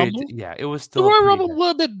was a Royal pretty, Rumble? yeah, it was The still a Royal pretty Rumble bad. would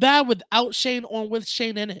have been bad without Shane or with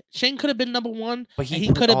Shane in it. Shane could have been number one, But and he he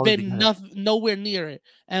put could have all it been together. nowhere near it,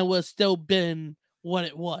 and would still been what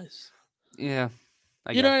it was. Yeah,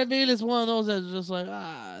 I You know guess. what I mean? It's one of those that's just like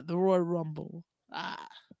the Royal Rumble.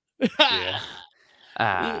 Yeah.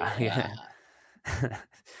 Ah, Yeah. yeah.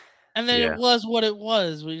 And then it Yeah. was what it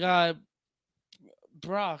was. We got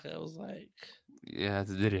Brock. It was like, Yeah,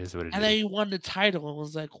 it is what it and then is. he won the title. It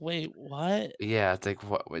was like, wait, what? Yeah, it's like,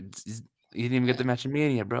 you didn't even get the match in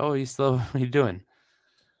Mania, bro. You still, what are you doing?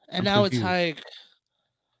 And I'm now it's confused. like,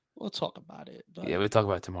 we'll talk about it, Yeah, but we'll talk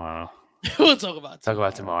about it tomorrow. we'll talk about Talk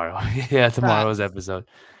about tomorrow. tomorrow. Yeah, tomorrow's Facts. episode.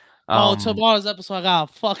 Oh, tomorrow's episode, I got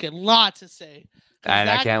a fucking lot to say. And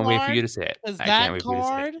I can't wait for you to say it. I can't wait for you to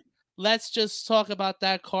say it. Let's just talk about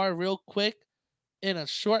that card real quick in a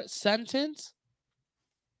short sentence.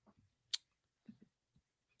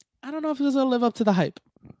 I don't know if it's gonna live up to the hype.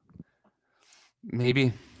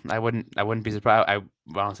 Maybe. I wouldn't be surprised. I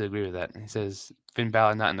honestly agree with that. He says Finn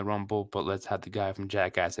Balor not in the Rumble, but let's have the guy from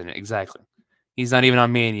Jackass in it. Exactly. He's not even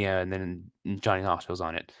on Mania, and then Johnny Knoxville's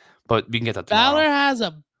on it. But we can get that tomorrow. Balor has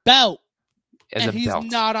a belt, As and a he's belt.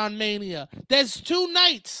 not on Mania. There's 2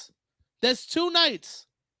 nights. They're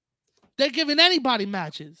giving anybody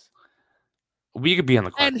matches. We could be on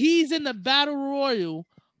the card. And he's in the Battle Royal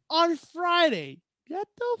on Friday. Get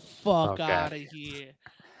the fuck out of here.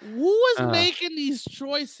 Who is making these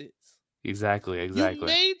choices? Exactly. You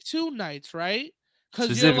made 2 nights, right? Because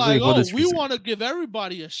you're Specifically like, for oh, this we reason. want to give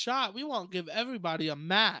everybody a shot. We want to give everybody a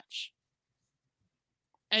match.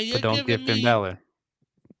 And you're But don't give Finn Balor.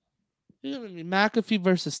 You're giving me McAfee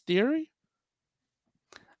versus Theory?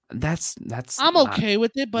 That's I'm not, okay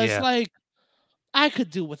with it, but yeah. it's like, I could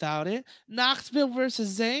do without it. Knoxville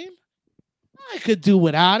versus Zayn? I could do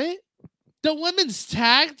without it. The women's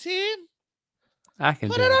tag team? I can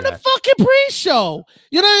put do it on that. the fucking pre-show.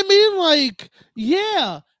 You know what I mean? Like,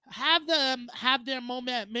 yeah, have them have their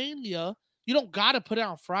moment at Mania. You don't gotta put it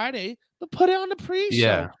on Friday, but put it on the pre-show.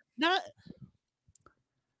 Yeah. Not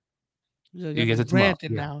You get get me it tomorrow.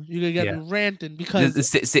 ranting now. You're gonna get me ranting Because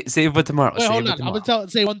because save it tomorrow. wait, Save hold it on. tomorrow. I'm gonna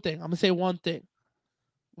say one thing. I'm gonna say one thing.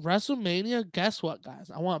 WrestleMania, guess what, guys?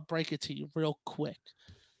 I want to break it to you real quick.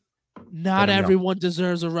 Not everyone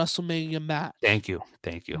deserves a WrestleMania match. Thank you.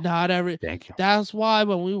 Thank you. That's why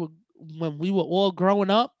when we were all growing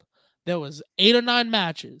up, there was 8 or 9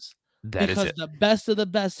 matches. Because the best of the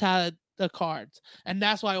best had the cards. And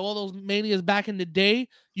that's why all those Manias back in the day,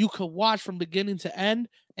 you could watch from beginning to end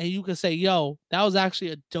and you could say, yo, that was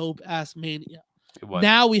actually a dope ass Mania.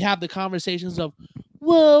 Now we have the conversations of,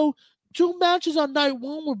 well, 2 matches on night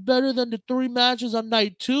 1 were better than the 3 matches on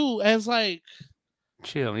night 2. And it's like,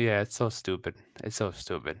 chill. Yeah, it's so stupid.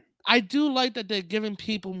 I do like that they're giving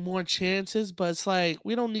people more chances, but it's like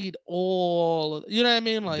we don't need all. You know what I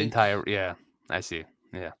mean? Like the entire. Yeah, I see.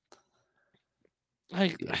 Yeah.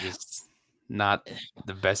 Like, just not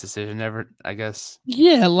the best decision ever, I guess.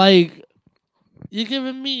 Yeah, like you're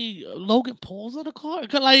giving me Logan Paul's on the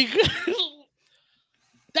card. Like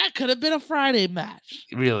that could have been a Friday match.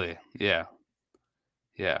 Really? Yeah.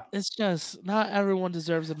 Yeah. It's just not everyone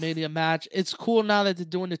deserves a Mania match. It's cool now that they're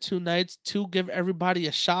doing the 2 nights to give everybody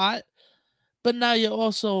a shot. But now you're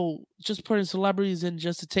also just putting celebrities in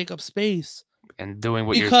just to take up space. And doing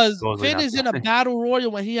what because Finn is in a battle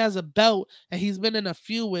royal when he has a belt and he's been in a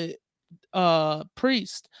feud with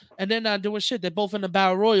Priest and they're not doing shit. They're both in the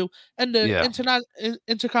battle royal and the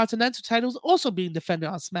intercontinental titles also being defended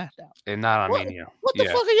on SmackDown. And not on Mania. What the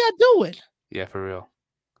fuck are y'all doing? Yeah, for real.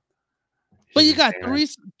 But you got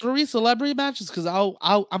three celebrity matches because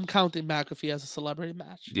I'm counting McAfee as a celebrity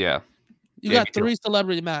match. Yeah. You got 3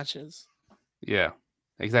 celebrity matches. Yeah.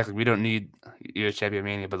 Exactly. We don't need US Champion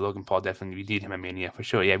Mania, but Logan Paul definitely we need him at Mania for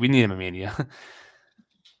sure. Yeah, we need him at Mania.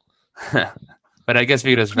 But I guess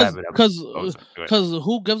we just wrap it up. Because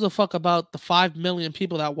who gives a fuck about the 5 million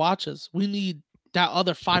people that watch us? We need that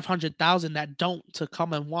other 500,000 that don't to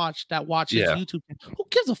come and watch his YouTube. Who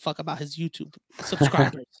gives a fuck about his YouTube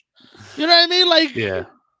subscribers? You know what I mean? Like,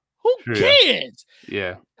 who cares?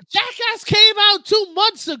 Yeah. Jackass came out 2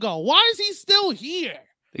 months ago. Why is he still here?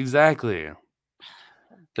 Exactly.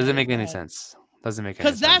 Doesn't make any sense. Doesn't make any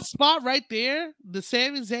Because sense. that spot right there, the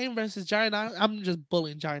Sami Zayn versus Johnny Knoxville, I'm just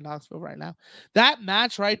bullying Johnny Knoxville right now. That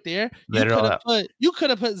match right there, you Let it all could have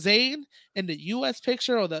out. put Zayn in the US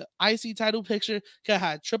picture or the IC title picture. Could have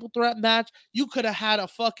had a triple threat match. You could have had a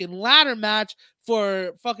fucking ladder match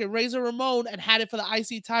for fucking Razor Ramon and had it for the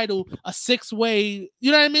IC title, a 6-way.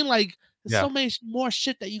 You know what I mean? Like there's Yeah. so many more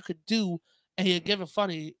shit that you could do, and you're giving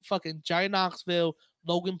funny fucking Johnny Knoxville,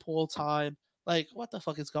 Logan Paul time. Like what the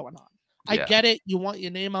fuck is going on? I Yeah. get it. You want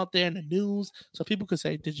your name out there in the news so people could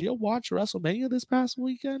say, "Did you watch WrestleMania this past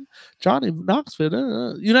weekend?" Johnny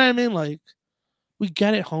Knoxville, you know what I mean? Like, we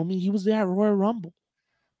get it, homie. He was there at Royal Rumble.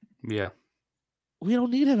 Yeah. We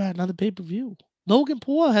don't need him at another pay-per-view. Logan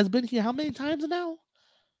Paul has been here how many times now?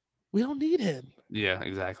 We don't need him. Yeah.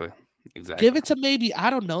 Exactly. Exactly. Give it to maybe,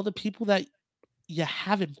 I don't know, the people that you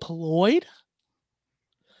have employed.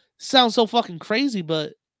 Sounds so fucking crazy,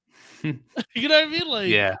 but you know what I mean? Like,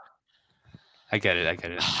 yeah. I get it. I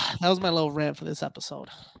get it. That was my little rant for this episode.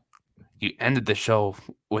 You ended the show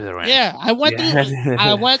with a rant. Yeah, I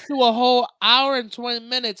went through a whole hour and 20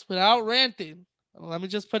 minutes without ranting. Let me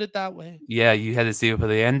just put it that way. Yeah, you had to see it for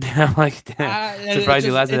the end. I'm like, damn. Surprised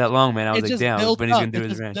you lasted that long, man. I was like, damn, when he's gonna do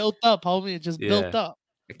his rant. Built up, homie. It just built up.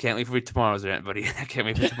 I can't wait for tomorrow's rant, buddy. I can't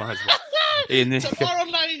wait for tomorrow's rant. Tomorrow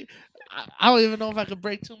night, I don't even know if I could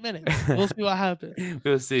break 2 minutes. We'll see what happens.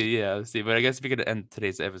 We'll see. Yeah, we'll see. But I guess we could end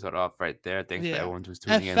today's episode off right there. Thanks for everyone who's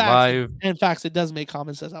tuning in live. In fact, it does make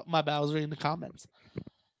common sense. My bad. I was reading the comments.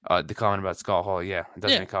 The comment about Skull Hall, yeah, it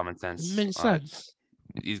does make common sense. It makes sense.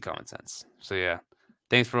 It's common sense. So yeah,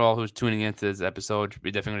 thanks for all who's tuning into this episode.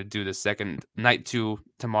 We're definitely going to do the second night 2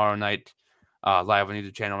 tomorrow night, live on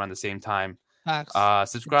YouTube channel around the same time.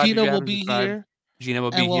 Facts. Subscribe. Gina will be here. Gina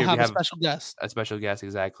will be here. We'll have a special guest. A special guest,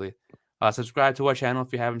 exactly. Subscribe to our channel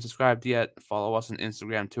if you haven't subscribed yet. Follow us on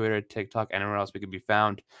Instagram, Twitter, TikTok, anywhere else we can be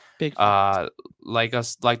found. Like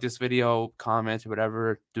us, like this video, comment,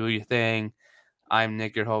 whatever. Do your thing. I'm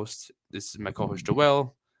Nick, your host. This is my co-host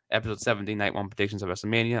Joel. Episode 70, Night 1 predictions of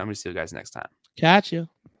WrestleMania. I'm gonna see you guys next time. Catch you.